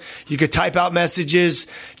to us. You could type out messages.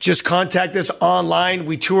 Just contact us online.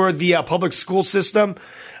 We tour the public school system.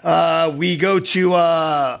 We go to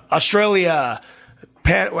Australia.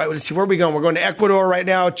 Let's see, where are we going? We're going to Ecuador right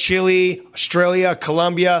now, Chile, Australia,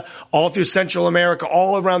 Colombia, all through Central America,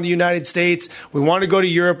 all around the United States. We want to go to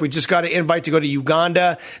Europe. We just got an invite to go to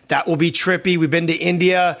Uganda. That will be trippy. We've been to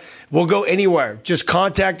India. We'll go anywhere. Just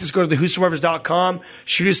contact us. Go to the whosoevers.com.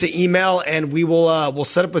 Shoot us an email, and we'll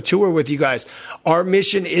set up a tour with you guys. Our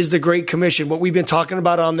mission is the Great Commission. What we've been talking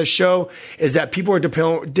about on this show is that people are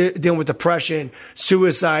dealing with depression,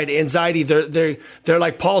 suicide, anxiety. They're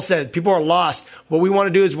like Paul said, people are lost. What we want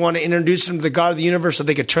to do is we want to introduce them to the God of the universe so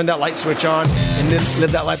they can turn that light switch on and then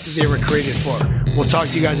live that life that they were created for. We'll talk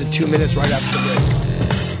to you guys in 2 minutes right after the break.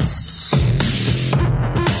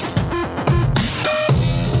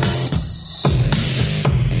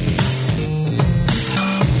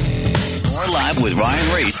 with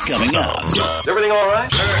Ryan Reese coming up. Is everything all right?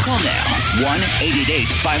 Call now,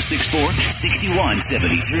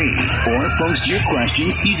 1-888-564-6173. Or post your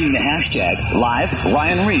questions using the hashtag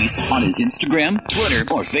 #LiveRyanReese on his Instagram, Twitter,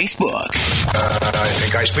 or Facebook. I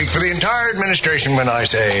think I speak for the entire administration when I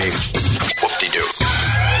say whoop-de-doo.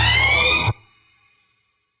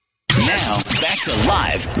 Now, back to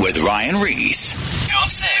Live with Ryan Reese. Don't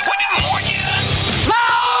say we didn't warn you.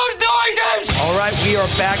 Loud noises! All right, we are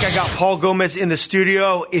back. I got Paul Gomez in the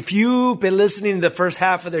studio. If you've been listening to the first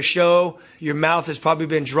half of the show, your mouth has probably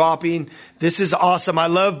been dropping. This is awesome. I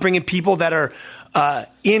love bringing people that are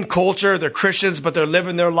in culture. They're Christians, but they're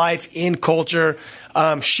living their life in culture,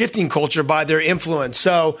 shifting culture by their influence.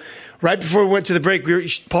 So right before we went to the break,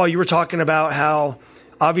 Paul, you were talking about how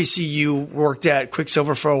obviously you worked at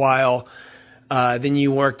Quicksilver for a while. Then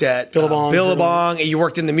you worked at Billabong, and you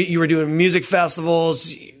worked you were doing music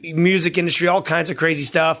festivals, music industry, all kinds of crazy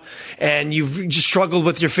stuff. And you've just struggled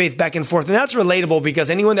with your faith back and forth. And that's relatable because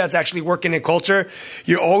anyone that's actually working in culture,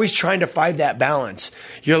 you're always trying to find that balance.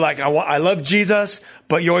 You're like, I love Jesus,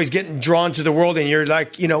 but you're always getting drawn to the world. And you're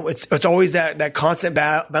like, it's always that constant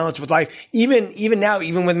balance with life. Even now,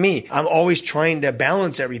 even with me, I'm always trying to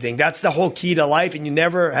balance everything. That's the whole key to life. And you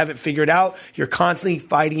never have it figured out. You're constantly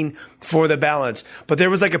fighting for the balance. But there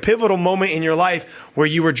was like a pivotal moment in your life where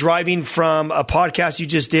you were driving from a podcast you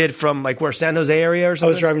just did from like where, San Jose area or something?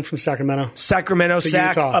 I was driving from Sacramento,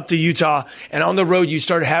 up to Utah. And on the road, you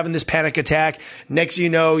started having this panic attack. Next thing you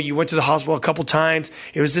know, you went to the hospital a couple times.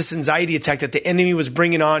 It was this anxiety attack that the enemy was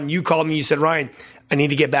bringing on. You called me. You said, Ryan, I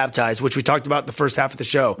need to get baptized, which we talked about the first half of the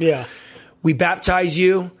show. Yeah. We baptized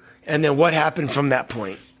you. And then what happened from that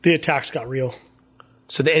point? The attacks got real.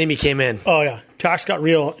 So the enemy came in. Oh, yeah. Attacks got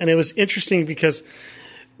real. And it was interesting because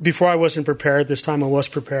before I wasn't prepared. This time I was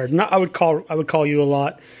prepared. I would call you a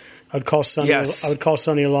lot. I would call Sonny. Yes. I would call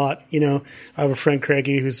Sonny a lot. I have a friend,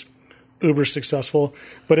 Craigie, who's uber successful.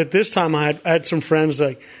 But at this time, I had some friends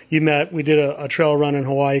like you met. We did a trail run in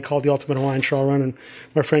Hawaii called the Ultimate Hawaiian Trail Run, and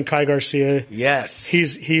my friend Kai Garcia. Yes, he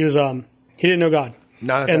didn't know God.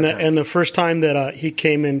 Not at that time. And the first time that he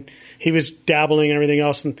came in, he was dabbling and everything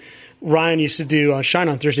else. And Ryan used to do Shine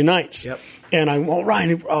on Thursday nights. Yep. And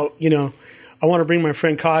Ryan, I want to bring my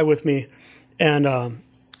friend Kai with me. And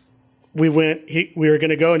we went. We were going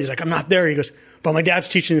to go, and he's like, I'm not there. He goes, but my dad's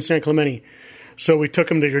teaching in San Clemente. So we took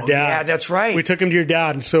him to your dad. Yeah, that's right. We took him to your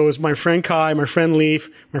dad. And so it was my friend Kai, my friend Leaf,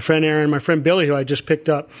 my friend Aaron, my friend Billy, who I just picked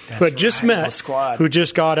up, who I just met, who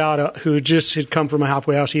just got out, who just had come from a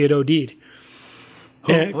halfway house. He had OD'd.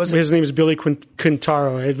 His name is Billy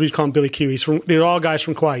Quintaro. We call him Billy Q. They're all guys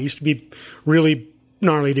from Kauai. He used to be really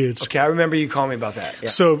gnarly dudes. Okay, I remember you calling me about that. Yeah.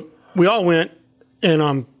 So we all went,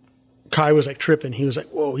 and Kai was like tripping. He was like,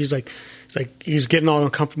 whoa. He's getting all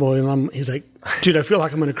uncomfortable, and he's like, dude, I feel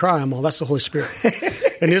like I'm going to cry. I'm all, that's the Holy Spirit.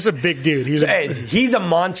 And he's a big dude. He's a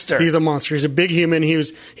monster. He's a monster. He's a big human.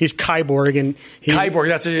 He's Kyborg, and Kyborg.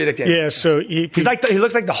 That's a nickname. Yeah. So he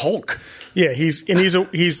looks like the Hulk. Yeah. He's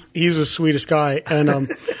the sweetest guy. And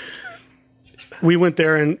we went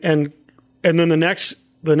there, and then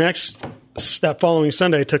that following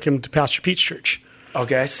Sunday, I took him to Pastor Pete's church.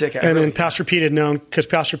 Okay, sick. Then Pastor Pete had known, because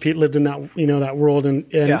Pastor Pete lived in that world, and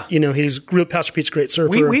Pastor Pete's a great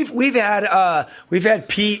surfer. We've had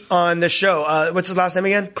Pete on the show. What's his last name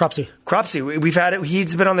again? Cropsey. We've had it.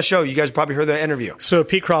 He's been on the show. You guys probably heard the interview. So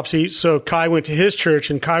Pete Cropsey. So Kai went to his church,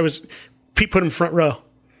 and Pete put him front row.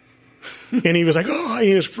 And he was like,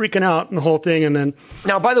 he was freaking out and the whole thing. And then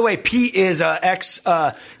now, by the way, Pete is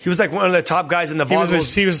he was like one of the top guys in the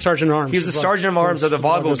Vogels. He was a sergeant of arms. He was the sergeant of arms of the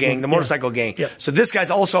Vogel gang, the motorcycle gang. Yeah. So this guy's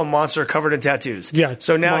also a monster covered in tattoos. Yeah.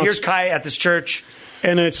 So now here's Kai at this church,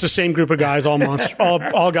 and it's the same group of guys, all monster,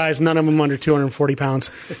 all guys, none of them under 240 pounds.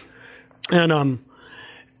 And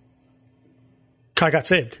Kai got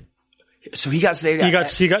saved. So he got saved.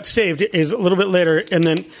 He got saved. It was a little bit later, and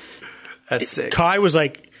then that's sick. Kai was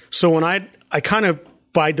like. So when I kind of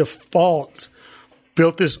by default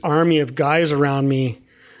built this army of guys around me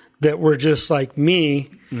that were just like me,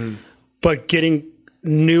 but getting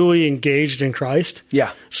newly engaged in Christ.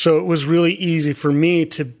 Yeah. So it was really easy for me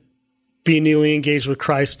to be newly engaged with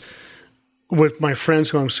Christ with my friends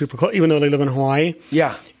who I'm super close, even though they live in Hawaii.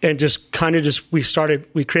 Yeah. And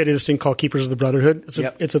we created this thing called Keepers of the Brotherhood.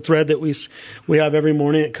 It's a thread that we have every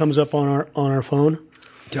morning. It comes up on our phone.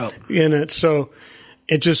 Dope. And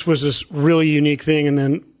it just was this really unique thing. And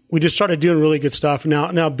then we just started doing really good stuff.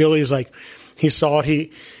 Now Billy's like, he saw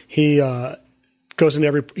it. He goes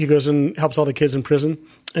and helps all the kids in prison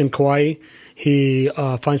in Kauai. He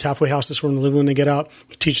finds halfway houses for them to live when they get out.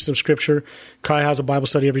 He teaches them scripture. Kai has a Bible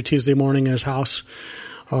study every Tuesday morning in his house.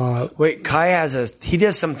 Wait, Kai he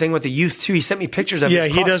does something with the youth too. He sent me pictures of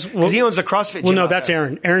he does. Because he owns a CrossFit gym. Well, no, that's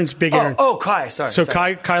Aaron. Aaron's big Aaron. Oh, Kai. Sorry. So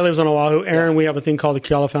Kai lives on Oahu. Aaron, we have a thing called the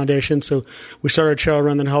Keala Foundation. So we started a trail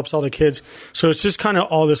run that helps all the kids. So it's just kind of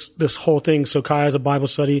all this whole thing. So Kai has a Bible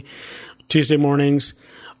study Tuesday mornings.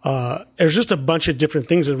 There's just a bunch of different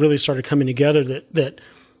things that really started coming together that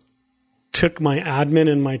took my admin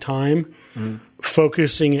and my time,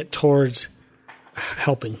 focusing it towards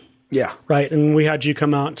helping. Yeah. Right. And we had you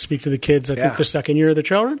come out and speak to the kids, I think the second year of the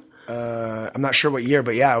trail run. I'm not sure what year,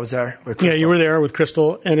 but I was there with Crystal. Yeah, you were there with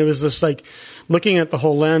Crystal. And it was just like looking at the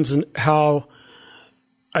whole lens and how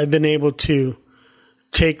I've been able to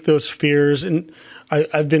take those fears. And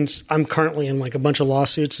I'm currently in like a bunch of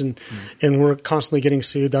lawsuits and we're constantly getting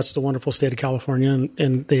sued. That's the wonderful state of California.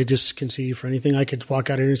 And they just can sue you for anything. I could walk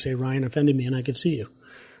out here and say, Ryan offended me and I could sue you.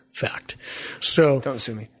 Fact. So don't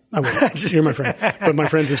sue me. I won't. You're my friend. But my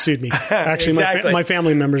friends have sued me. Actually, exactly. my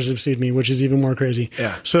family members have sued me, which is even more crazy.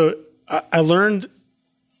 Yeah. So I learned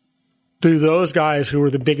through those guys who were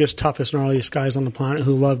the biggest, toughest, gnarliest guys on the planet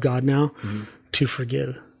who love God now to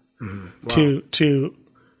forgive. Wow. To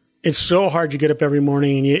it's so hard to get up every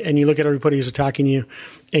morning and you look at everybody who's attacking you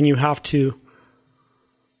and you have to.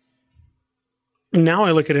 Now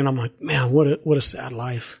I look at it and I'm like, man, what a sad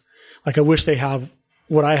life. Like I wish they have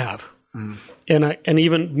what I have. And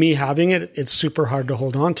even me having it, it's super hard to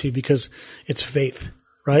hold on to because it's faith,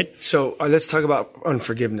 right? So let's talk about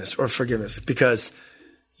unforgiveness or forgiveness, because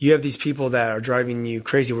you have these people that are driving you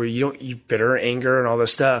crazy where you bitter, anger, and all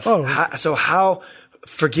this stuff. So how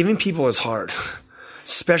forgiving people is hard,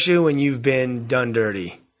 especially when you've been done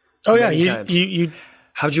dirty. Oh yeah,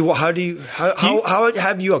 how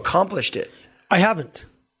have you accomplished it? I haven't.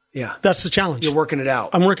 Yeah. That's the challenge. You're working it out.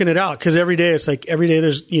 I'm working it out because every day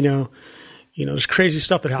there's, there's crazy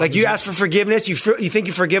stuff that happens. Like you ask for forgiveness, you think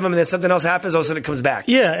you forgive them and then something else happens, all of a sudden it comes back.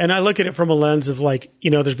 Yeah. And I look at it from a lens of like,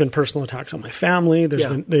 there's been personal attacks on my family. There's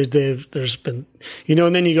been,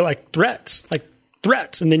 and then you go like threats.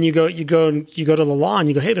 And then you go to the law and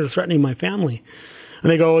you go, hey, they're threatening my family.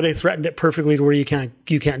 And they go, oh, they threatened it perfectly to where you can't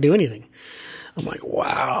do anything. I'm like,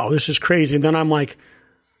 wow, this is crazy. And then I'm like,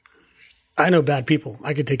 I know bad people.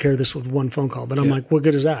 I could take care of this with one phone call, but I'm like, what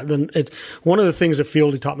good is that? Then it's one of the things that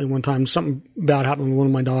Fieldy taught me one time. Something bad happened with one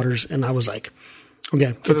of my daughters, and I was like,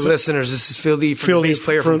 okay. For the listeners, this is Fieldy, the bass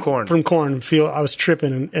player from Korn. From Korn. I was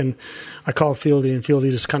tripping, and I called Fieldy, and Fieldy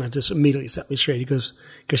just immediately set me straight. He goes,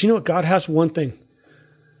 you know what? God has one thing.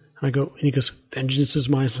 And he goes, vengeance is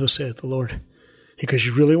mine, so saith the Lord. He goes,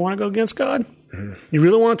 you really want to go against God? Mm-hmm. You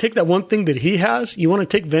really want to take that one thing that he has? You want to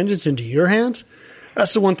take vengeance into your hands?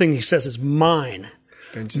 That's the one thing he says is mine.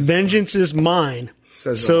 Vengeance is mine.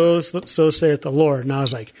 So saith the Lord. And I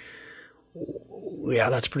was like, yeah,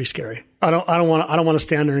 that's pretty scary. I don't want to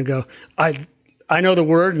stand there and go, I know the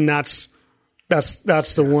word, and that's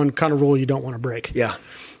the one kind of rule you don't want to break. Yeah.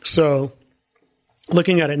 So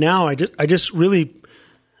looking at it now, I just really,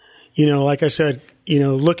 like I said,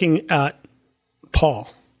 looking at Paul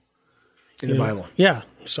in the Bible. Yeah.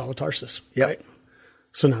 Saul of Tarsus. Yep. Right.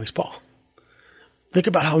 So now he's Paul. Think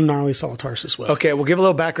about how gnarly Saul of Tarsus was. Okay, we'll give a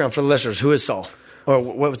little background for the listeners. Who is Saul? Or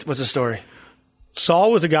what's the story?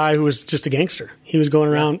 Saul was a guy who was just a gangster. He was going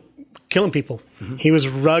around killing people. Mm-hmm. He was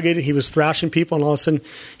rugged. He was thrashing people, and all of a sudden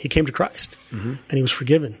he came to Christ, and he was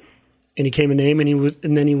forgiven. And he came a name,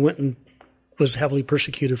 and then he went and was heavily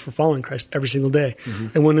persecuted for following Christ every single day. Mm-hmm.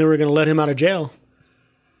 And when they were going to let him out of jail,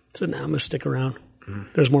 he said, "Now I'm going to stick around.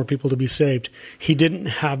 There's more people to be saved." He didn't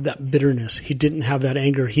have that bitterness. He didn't have that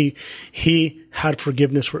anger. He had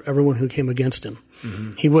forgiveness for everyone who came against him.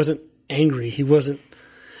 Mm-hmm. He wasn't angry. He wasn't.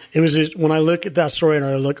 It was just, when I look at that story and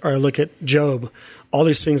I look at Job, all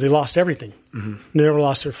these things, they lost everything. Mm-hmm. They never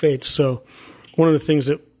lost their faith. So one of the things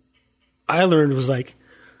that I learned was like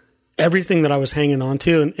everything that I was hanging on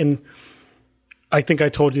to, and I think I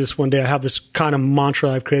told you this one day, I have this kind of mantra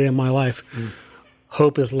I've created in my life.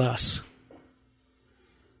 Hope is less.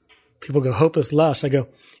 People go, hope is less. I go,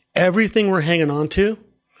 everything we're hanging on to,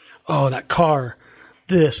 oh, that car,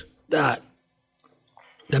 this, that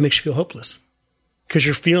makes you feel hopeless. Because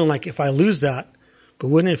you're feeling like if I lose that, but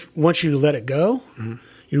once you let it go,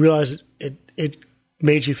 you realize it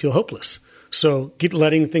made you feel hopeless. So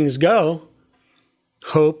letting things go,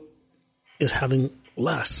 hope is having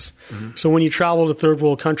less. Mm-hmm. So when you travel to third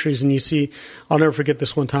world countries and you see, I'll never forget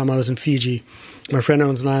this one time I was in Fiji. My friend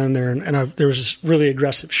owns an island there, and there was this really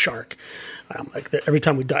aggressive shark. I'm like, every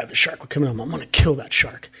time we dive, the shark would come in. I'm going to kill that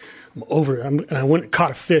shark. I'm over it. And I went and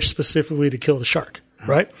caught a fish specifically to kill the shark.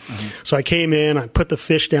 Right? Mm-hmm. So I came in, I put the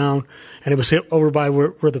fish down, and it was hit over by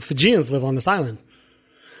where the Fijians live on this island.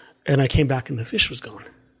 And I came back and the fish was gone.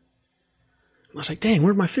 I was like, dang,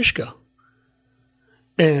 where'd my fish go?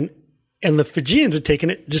 And the Fijians had taken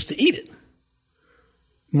it just to eat it.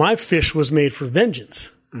 My fish was made for vengeance,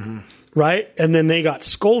 right? And then they got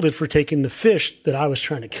scolded for taking the fish that I was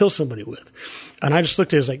trying to kill somebody with. And I just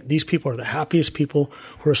looked at it as like, these people are the happiest people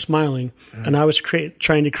who are smiling. And I was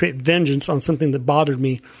trying to create vengeance on something that bothered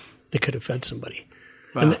me that could have fed somebody.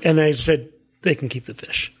 Wow. And I said, they can keep the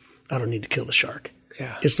fish. I don't need to kill the shark.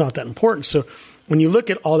 Yeah. It's not that important. So when you look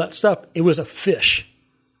at all that stuff, it was a fish,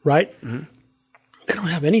 right? They don't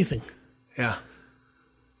have anything. Yeah.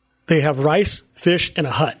 They have rice, fish, and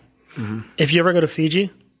a hut. If you ever go to Fiji,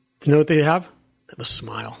 do you know what they have? They have a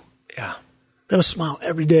smile. Yeah. They have a smile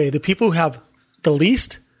every day. The people who have the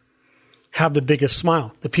least have the biggest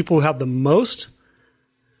smile. The people who have the most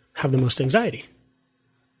anxiety.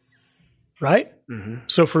 Right?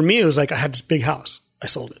 So for me, it was like I had this big house. I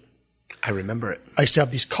sold it. I remember it. I used to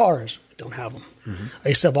have these cars. I don't have them. I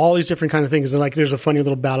used to have all these different kind of things. And like, there's a funny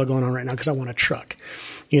little battle going on right now because I want a truck,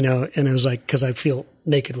 and it was like, because I feel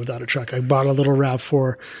naked without a truck. I bought a little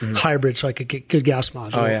RAV4 hybrid so I could get good gas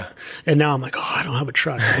mileage. Oh, yeah. And now I'm like, oh, I don't have a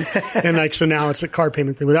truck. And like, so now it's a car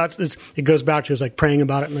payment thing. But it goes back to, it's like praying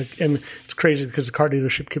about it. And it's crazy because the car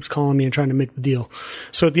dealership keeps calling me and trying to make the deal.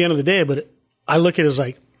 So at the end of the day, I look at it as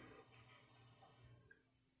like,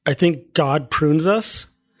 I think God prunes us.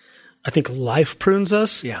 I think life prunes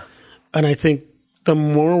us. Yeah. And I think the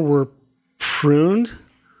more we're pruned,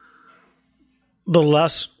 the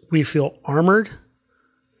less we feel armored.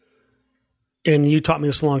 And you taught me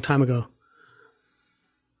this a long time ago.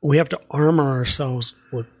 We have to armor ourselves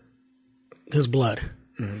with his blood.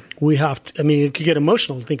 We have to, it could get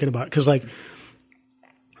emotional thinking about it because like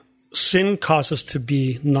sin caused us to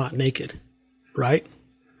be not naked, right?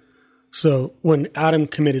 So when Adam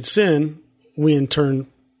committed sin, we in turn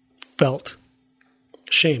felt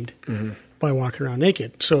shamed by walking around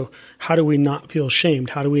naked. So how do we not feel shamed?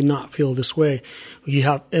 How do we not feel this way?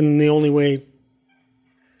 And the only way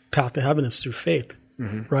path to heaven is through faith,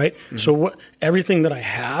 right? So everything that I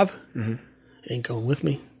have ain't going with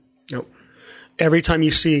me. Nope. Every time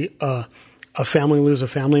you see a family lose a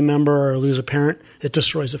family member or lose a parent, it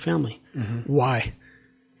destroys a family. Why?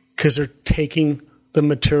 Because they're taking the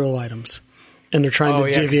material items. And they're trying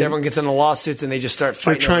to because everyone gets into lawsuits and they just start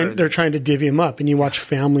fighting. They're trying to divvy them up, and you watch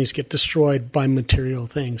families get destroyed by material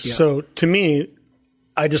things. Yeah. So to me,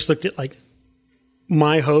 I just looked at like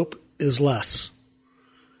my hope is less.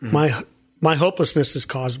 My hopelessness is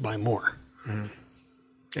caused by more. Yeah.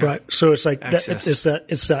 Right. So it's like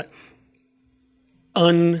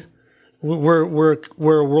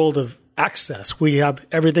we're a world of access. We have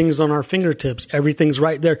everything's on our fingertips. Everything's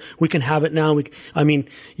right there. We can have it now.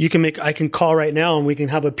 I can call right now and we can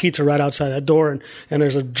have a pizza right outside that door and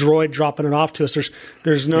there's a droid dropping it off to us.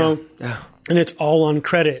 There's no, and it's all on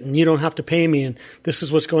credit and you don't have to pay me and this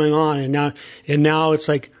is what's going on. And now it's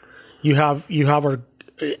like you have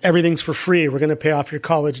everything's for free. We're going to pay off your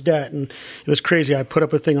college debt. And it was crazy. I put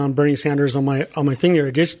up a thing on Bernie Sanders on my thing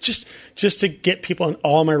here, just to get people and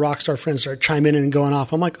all my rock star friends start chiming in and going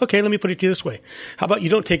off. I'm like, okay, let me put it to you this way. How about you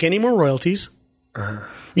don't take any more royalties?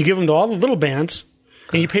 You give them to all the little bands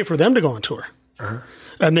and you pay for them to go on tour.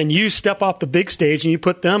 And then you step off the big stage and you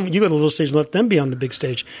go to the little stage and let them be on the big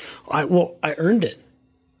stage. I earned it.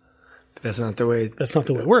 But that's not the way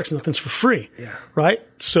it works. Nothing's for free. Yeah. Right?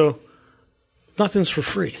 So nothing's for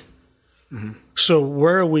free. So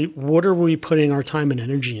what are we putting our time and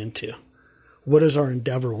energy into? What is our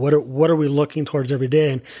endeavor? What are we looking towards every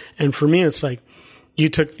day? And for me, it's like you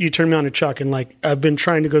turned me on to Chuck, and like I've been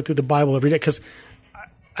trying to go through the Bible every day because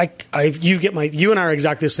you and I are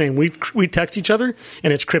exactly the same. We text each other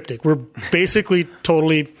and it's cryptic. We're basically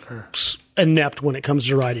totally inept when it comes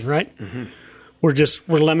to writing, right? We're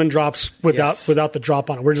lemon drops without the drop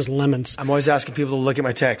on it. We're just lemons. I'm always asking people to look at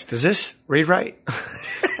my text. Does this read right?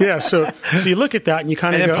 Yeah. So you look at that and you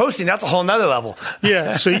kind of go, posting, that's a whole nother level.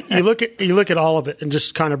 Yeah. So you look at all of it and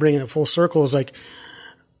just kind of bringing it full circle is like,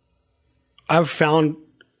 I've found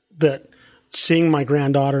that seeing my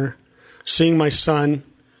granddaughter, seeing my son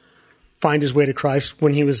find his way to Christ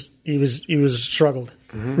when he was struggled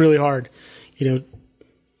really hard,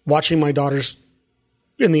 watching my daughters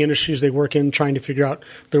in the industries they work in, trying to figure out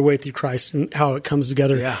their way through Christ and how it comes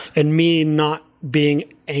together, and me not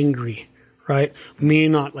being angry, right? Me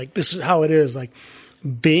not like, this is how it is. Like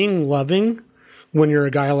being loving when you're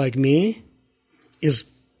a guy like me is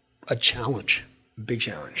a challenge. Big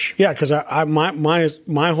challenge. Yeah. Cause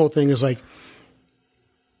my whole thing is like,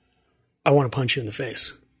 I want to punch you in the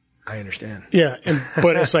face. I understand. Yeah,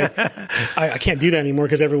 but it's like I can't do that anymore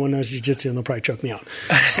because everyone knows jiu-jitsu and they'll probably choke me out.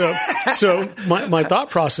 So my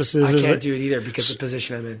thought process is I can't do it either because of the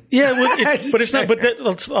position I'm in. Yeah, well, but it's not. But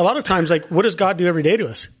a lot of times, like, what does God do every day to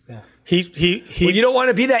us? Yeah. He Well, you don't want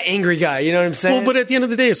to be that angry guy. You know what I'm saying? Well, but at the end of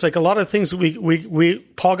the day, it's like a lot of things that we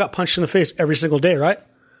Paul got punched in the face every single day, right?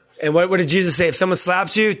 And what did Jesus say? If someone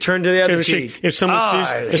slaps you, turn to the other cheek. If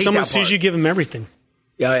someone sees you, give them everything.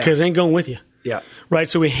 Yeah. Because they ain't going with you. Yeah. Right.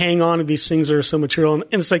 So we hang on to these things that are so material, and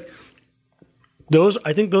it's like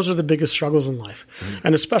I think those are the biggest struggles in life,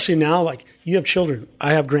 and especially now, like you have children,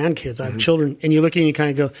 I have grandkids, I have children, and you look and you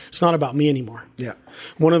kind of go, it's not about me anymore. Yeah.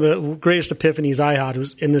 One of the greatest epiphanies I had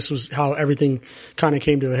was, and this was how everything kind of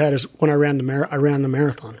came to a head, is when I ran the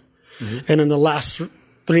marathon, and in the last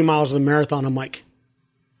 3 miles of the marathon, I'm like,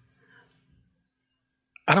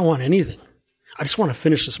 I don't want anything. I just want to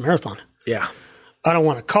finish this marathon. Yeah. I don't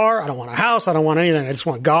want a car. I don't want a house. I don't want anything. I just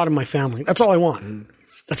want God and my family. That's all I want.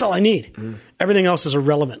 That's all I need. Everything else is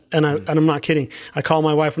irrelevant. And I'm not kidding. I called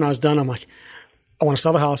my wife when I was done. I'm like, I want to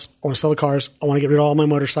sell the house. I want to sell the cars. I want to get rid of all my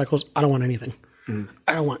motorcycles. I don't want anything.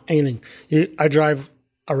 I don't want anything. I drive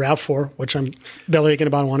a RAV4, which I'm belly aching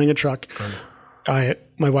about wanting a truck. My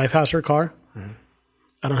wife has her car.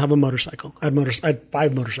 I don't have a motorcycle. I had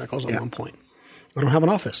 5 motorcycles at one point. I don't have an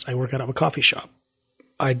office. I work out of a coffee shop.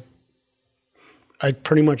 I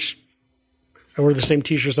pretty much, I wear the same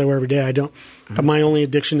t-shirts I wear every day. I don't, my only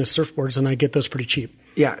addiction is surfboards, and I get those pretty cheap.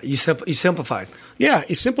 Yeah. You simplified. Yeah.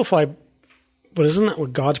 You simplify, but isn't that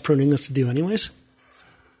what God's pruning us to do anyways?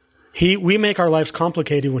 We make our lives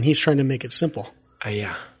complicated when he's trying to make it simple.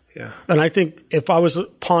 Yeah. Yeah. And I think if I was to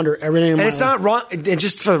ponder everything in my life. And it's not wrong. And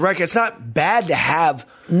just for the record, it's not bad to have.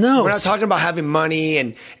 No. We're not talking about having money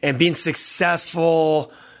and being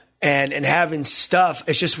successful and having stuff.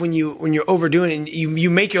 It's just when you're overdoing it, and you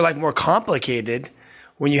make your life more complicated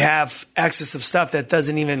when you have excess of stuff that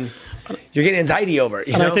doesn't even, you're getting anxiety over it.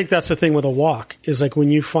 You know? I think that's the thing with a walk, is like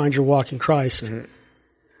when you find your walk in Christ,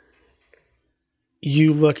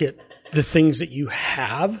 you look at the things that you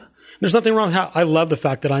have. There's nothing wrong with how I love the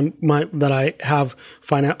fact that I have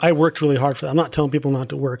finance. I worked really hard for that. I'm not telling people not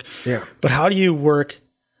to work. Yeah. But how do you work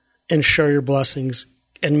and share your blessings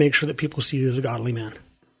and make sure that people see you as a godly man?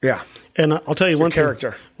 Yeah. And I'll tell you one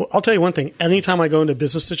character. thing. Well, I'll tell you one thing. Anytime I go into a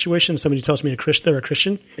business situation, somebody tells me they're a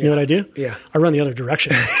Christian, you know what I do? Yeah. I run the other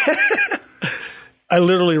direction. I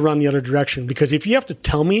literally run the other direction, because if you have to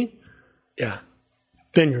tell me,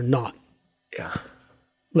 then you're not. Yeah.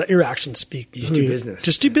 Let your actions speak. Just do business.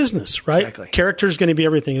 Just do business, right? Exactly. Character is going to be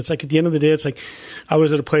everything. It's like at the end of the day, it's like I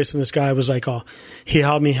was at a place and this guy was like, oh, he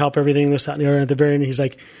helped me help everything, this, that, and the other. And at the very end, he's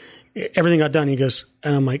like, everything got done. He goes,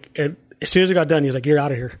 and I'm like, as soon as it got done, he's like, you're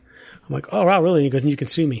out of here. I'm like, oh, wow, really? And he goes, and you can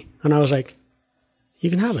sue me. And I was like, you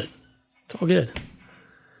can have it. It's all good.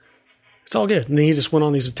 It's all good. And then he just went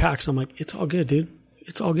on these attacks. I'm like, it's all good, dude.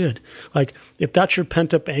 It's all good. Like, if that's your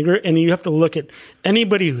pent up anger, and you have to look at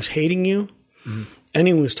anybody who's hating you,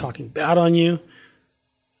 anyone who's talking bad on you,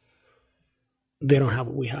 they don't have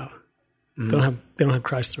what we have. They don't have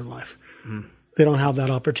Christ in their life. They don't have that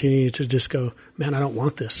opportunity to just go, man, I don't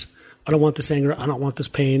want this. I don't want this anger. I don't want this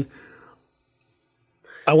pain.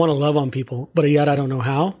 I want to love on people, but yet I don't know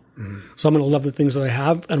how. So I'm going to love the things that I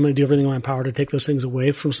have, and I'm going to do everything in my power to take those things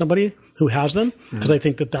away from somebody who has them, because I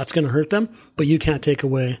think that that's going to hurt them. But you can't take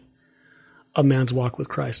away a man's walk with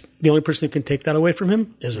Christ. The only person who can take that away from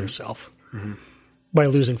him is himself. By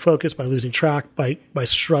losing focus, by losing track, by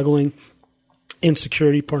struggling,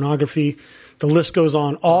 insecurity, pornography, the list goes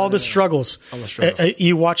on. All the struggles.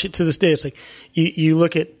 You watch it to this day. It's like you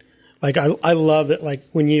look at, like I love that, like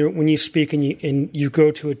when you speak and you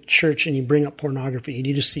go to a church and you bring up pornography, and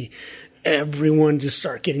you just see everyone just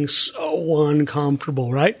start getting so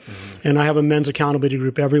uncomfortable, right? And I have a men's accountability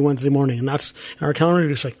group every Wednesday morning, and that's our accountability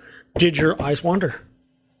group is like, did your eyes wander?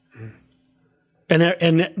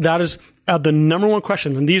 And that is the number one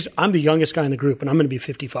question. And I'm the youngest guy in the group, and I'm going to be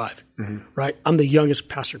 55, right? I'm the youngest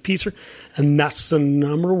Pastor Piecer, and that's the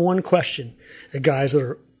number one question that guys that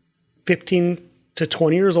are 15 to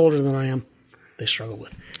 20 years older than I am, they struggle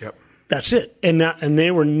with. Yep. That's it. And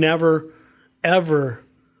they were never, ever,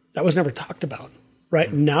 that was never talked about,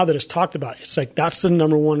 right? Now that it's talked about, it's like that's the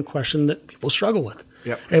number one question that people struggle with.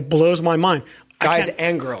 Yep. It blows my mind. Guys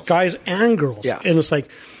and girls. Yeah. And it's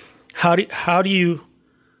like, how do you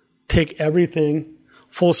take everything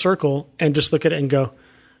full circle and just look at it and go,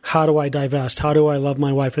 how do I divest? How do I love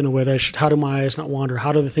my wife in a way that I should? How do my eyes not wander?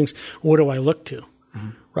 How do the things, what do I look to?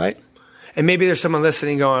 Right? And maybe there's someone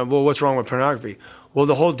listening going, well, what's wrong with pornography? Well,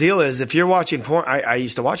 the whole deal is if you're watching porn, I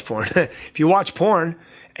used to watch porn. If you watch porn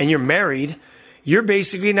and you're married, you're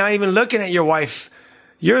basically not even looking at your wife,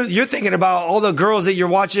 You're thinking about all the girls that you're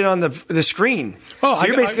watching on the screen. Oh, so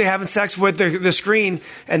you're basically having sex with the screen,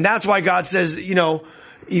 and that's why God says,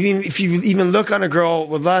 even if you even look on a girl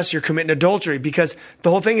with lust, you're committing adultery, because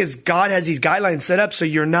the whole thing is God has these guidelines set up so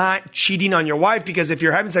you're not cheating on your wife, because if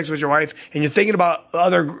you're having sex with your wife and you're thinking about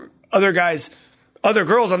other guys, other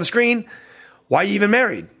girls on the screen, why are you even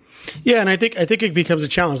married? Yeah, and I think it becomes a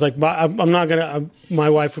challenge. Like, I'm not gonna.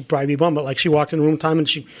 My wife would probably be bummed, but like, she walked in the room time and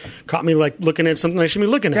she caught me like looking at something I shouldn't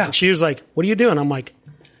be looking at. Yeah. And she was like, "What are you doing?" I'm like,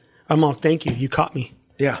 "Thank you. You caught me."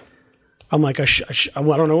 Yeah, I'm like, I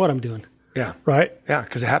don't know what I'm doing. yeah, Right? yeah,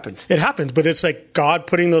 because it happens. It happens, but it's like God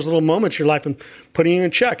putting those little moments in your life and putting you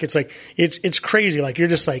in check. It's like it's crazy. Like, you're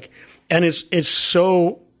just like, and it's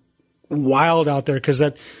so wild out there because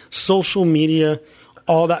that social media.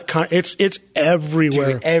 All that kind of, it's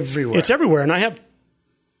everywhere. Dude, everywhere. It's everywhere. And I have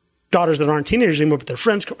daughters that aren't teenagers anymore, but their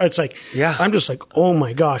friends, it's like, yeah. I'm just like, oh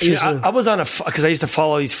my gosh. I was on because I used to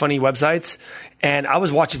follow these funny websites, and I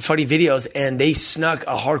was watching funny videos, and they snuck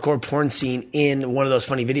a hardcore porn scene in one of those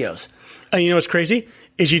funny videos. And you know what's crazy?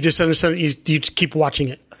 Is you just understand, you keep watching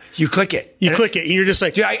it. You click it. You click it, and you're just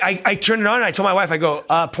like... Dude, I turned it on, and I told my wife, I go,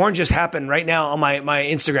 porn just happened right now on my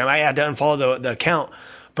Instagram. I had to unfollow the account.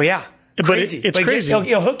 But yeah. Crazy. But it's crazy.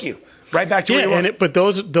 It'll hook you right back to where you were. But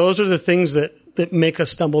those are the things that make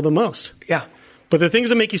us stumble the most. Yeah. But the things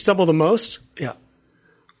that make you stumble the most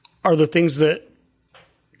are the things that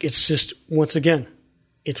it's just, once again,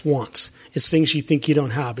 it's wants. It's things you think you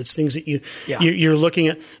don't have. It's things that you're looking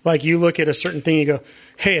at. Like, you look at a certain thing, you go,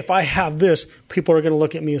 hey, if I have this, people are going to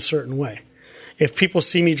look at me a certain way. If people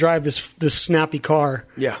see me drive this snappy car,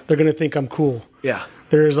 they're going to think I'm cool. Yeah.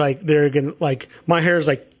 They're going to, like, my hair is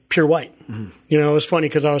like pure white. Mm-hmm. You know, it was funny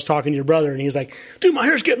because I was talking to your brother and he's like, dude, my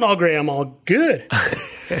hair's getting all gray. I'm all good.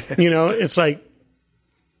 You know, it's like,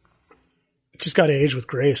 just got to age with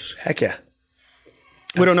grace. Heck yeah.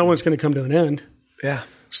 We don't know when it's going to come to an end. Yeah.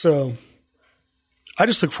 So I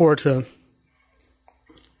just look forward to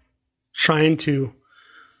trying to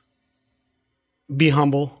be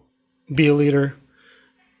humble, be a leader.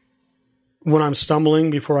 When I'm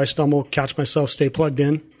stumbling, before I stumble, catch myself, stay plugged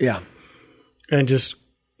in. Yeah. And just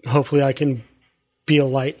hopefully I can be a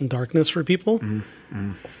light in darkness for people.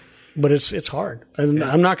 Mm-hmm. But it's hard. I'm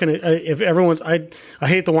not going to, if everyone's, I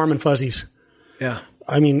hate the warm and fuzzies. Yeah.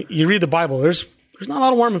 I mean, you read the Bible, there's not a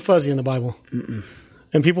lot of warm and fuzzy in the Bible. Mm-mm.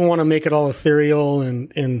 And people want to make it all ethereal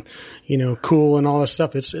and you know, cool and all this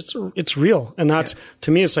stuff. It's real. And that's, to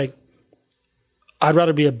me, it's like, I'd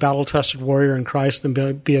rather be a battle-tested warrior in Christ than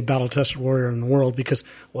be a battle-tested warrior in the world, because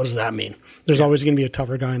what does that mean? There's always going to be a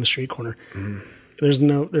tougher guy in the street corner. Mm-hmm.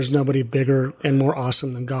 There's nobody bigger and more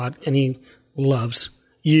awesome than God, and He loves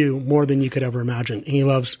you more than you could ever imagine. He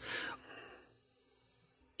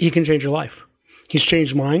can change your life. He's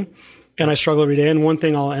changed mine, and I struggle every day. And one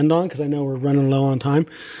thing I'll end on, because I know we're running low on time.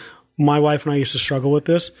 My wife and I used to struggle with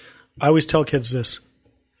this. I always tell kids this: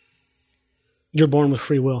 you're born with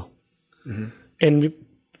free will. Mm-hmm. And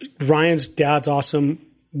Ryan's dad's awesome.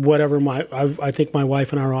 Whatever, I think my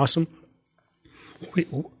wife and I are awesome.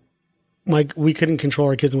 We couldn't control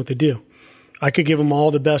our kids and what they do. I could give them all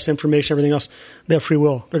the best information, everything else. They have free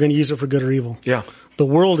will. They're going to use it for good or evil. Yeah. The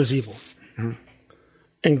world is evil,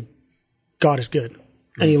 and God is good,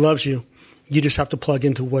 and He loves you. You just have to plug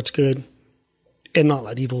into what's good and not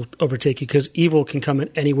let evil overtake you, because evil can come in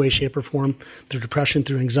any way, shape, or form, through depression,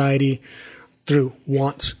 through anxiety, through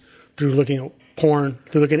wants, through looking at porn,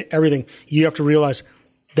 through looking at everything. You have to realize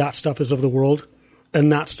that stuff is of the world,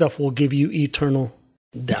 and that stuff will give you eternal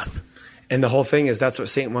death. And the whole thing is, that's what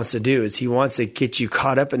Satan wants to do, is he wants to get you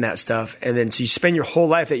caught up in that stuff. And then so you spend your whole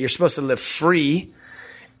life that you're supposed to live free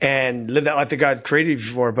and live that life that God created you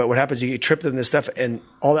for. But what happens, you get tripped in this stuff, and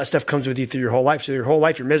all that stuff comes with you through your whole life. So your whole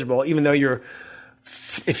life you're miserable, even though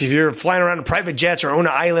if you're flying around in private jets or own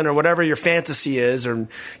an island or whatever your fantasy is, or,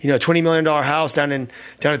 you know, $20 million house down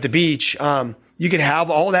at the beach, you can have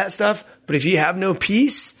all that stuff. But if you have no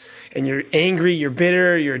peace and you're angry, you're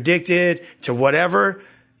bitter, you're addicted to whatever,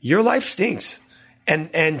 your life stinks. And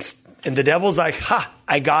the devil's like, ha,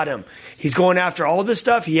 I got him. He's going after all this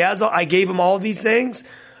stuff. I gave him all these things,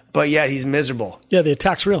 but yet he's miserable. Yeah, the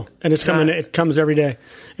attack's real, and it's coming. It comes every day,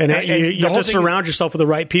 and you have to surround yourself with the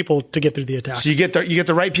right people to get through the attack. So you get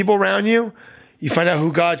the right people around you. You find out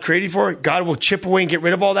who God created you for. God will chip away and get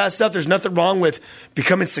rid of all that stuff. There's nothing wrong with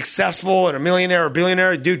becoming successful and a millionaire or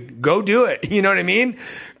billionaire. Dude, go do it. You know what I mean?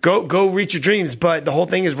 Go reach your dreams. But the whole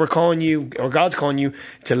thing is, we're calling you, or God's calling you,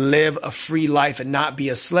 to live a free life and not be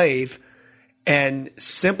a slave, and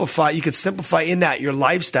simplify. You could simplify in that your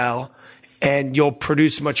lifestyle and you'll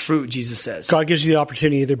produce much fruit, Jesus says. God gives you the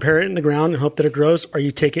opportunity to either bury it in the ground and hope that it grows, or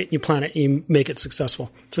you take it and you plant it and you make it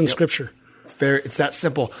successful. It's in Scripture. It's that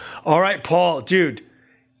simple. All right, Paul, dude,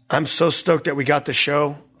 I'm so stoked that we got the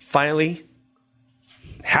show finally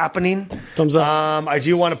happening. Thumbs up. I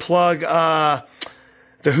do want to plug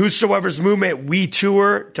the Whosoever's Movement. We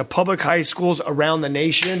tour to public high schools around the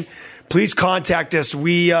nation. Please contact us.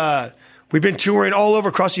 We've been touring all over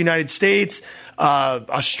across the United States,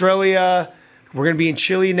 Australia. We're going to be in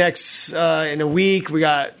Chile next in a week. We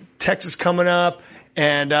got Texas coming up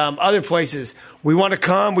and other places. We want to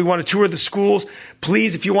come. We want to tour the schools.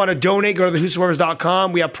 Please, if you want to donate, go to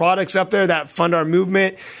thewhosoevers.com. We have products up there that fund our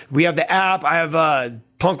movement. We have the app. I have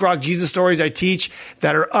Punk Rock Jesus Stories I teach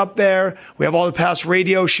that are up there. We have all the past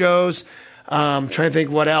radio shows. I'm trying to think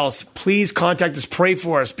what else. Please contact us. Pray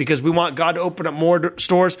for us because we want God to open up more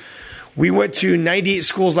stores. We went to 98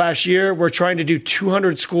 schools last year. We're trying to do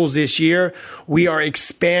 200 schools this year. We are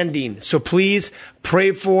expanding. So please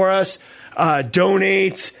pray for us,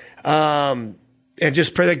 donate, and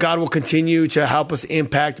just pray that God will continue to help us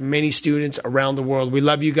impact many students around the world. We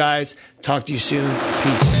love you guys. Talk to you soon.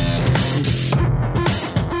 Peace.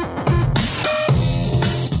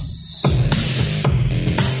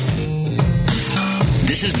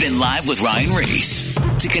 This has been Live with Ryan Reese.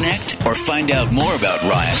 To connect or find out more about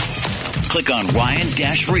Ryan, click on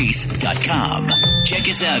ryan-reese.com. Check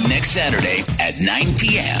us out next Saturday at 9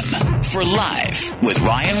 p.m. for Live with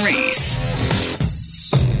Ryan Reese.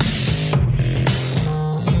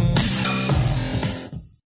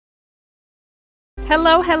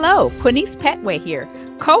 Hello, Quinice Petway here,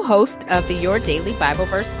 co-host of the Your Daily Bible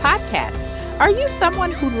Verse podcast. Are you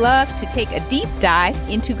someone who loves to take a deep dive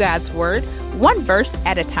into God's Word, one verse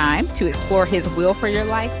at a time, to explore His will for your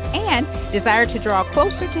life and desire to draw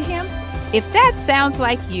closer to Him? If that sounds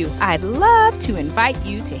like you, I'd love to invite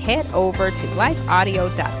you to head over to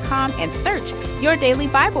lifeaudio.com and search Your Daily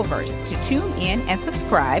Bible Verse to tune in and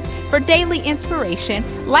subscribe for daily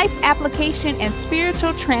inspiration, life application, and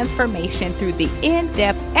spiritual transformation through the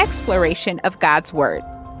in-depth exploration of God's Word.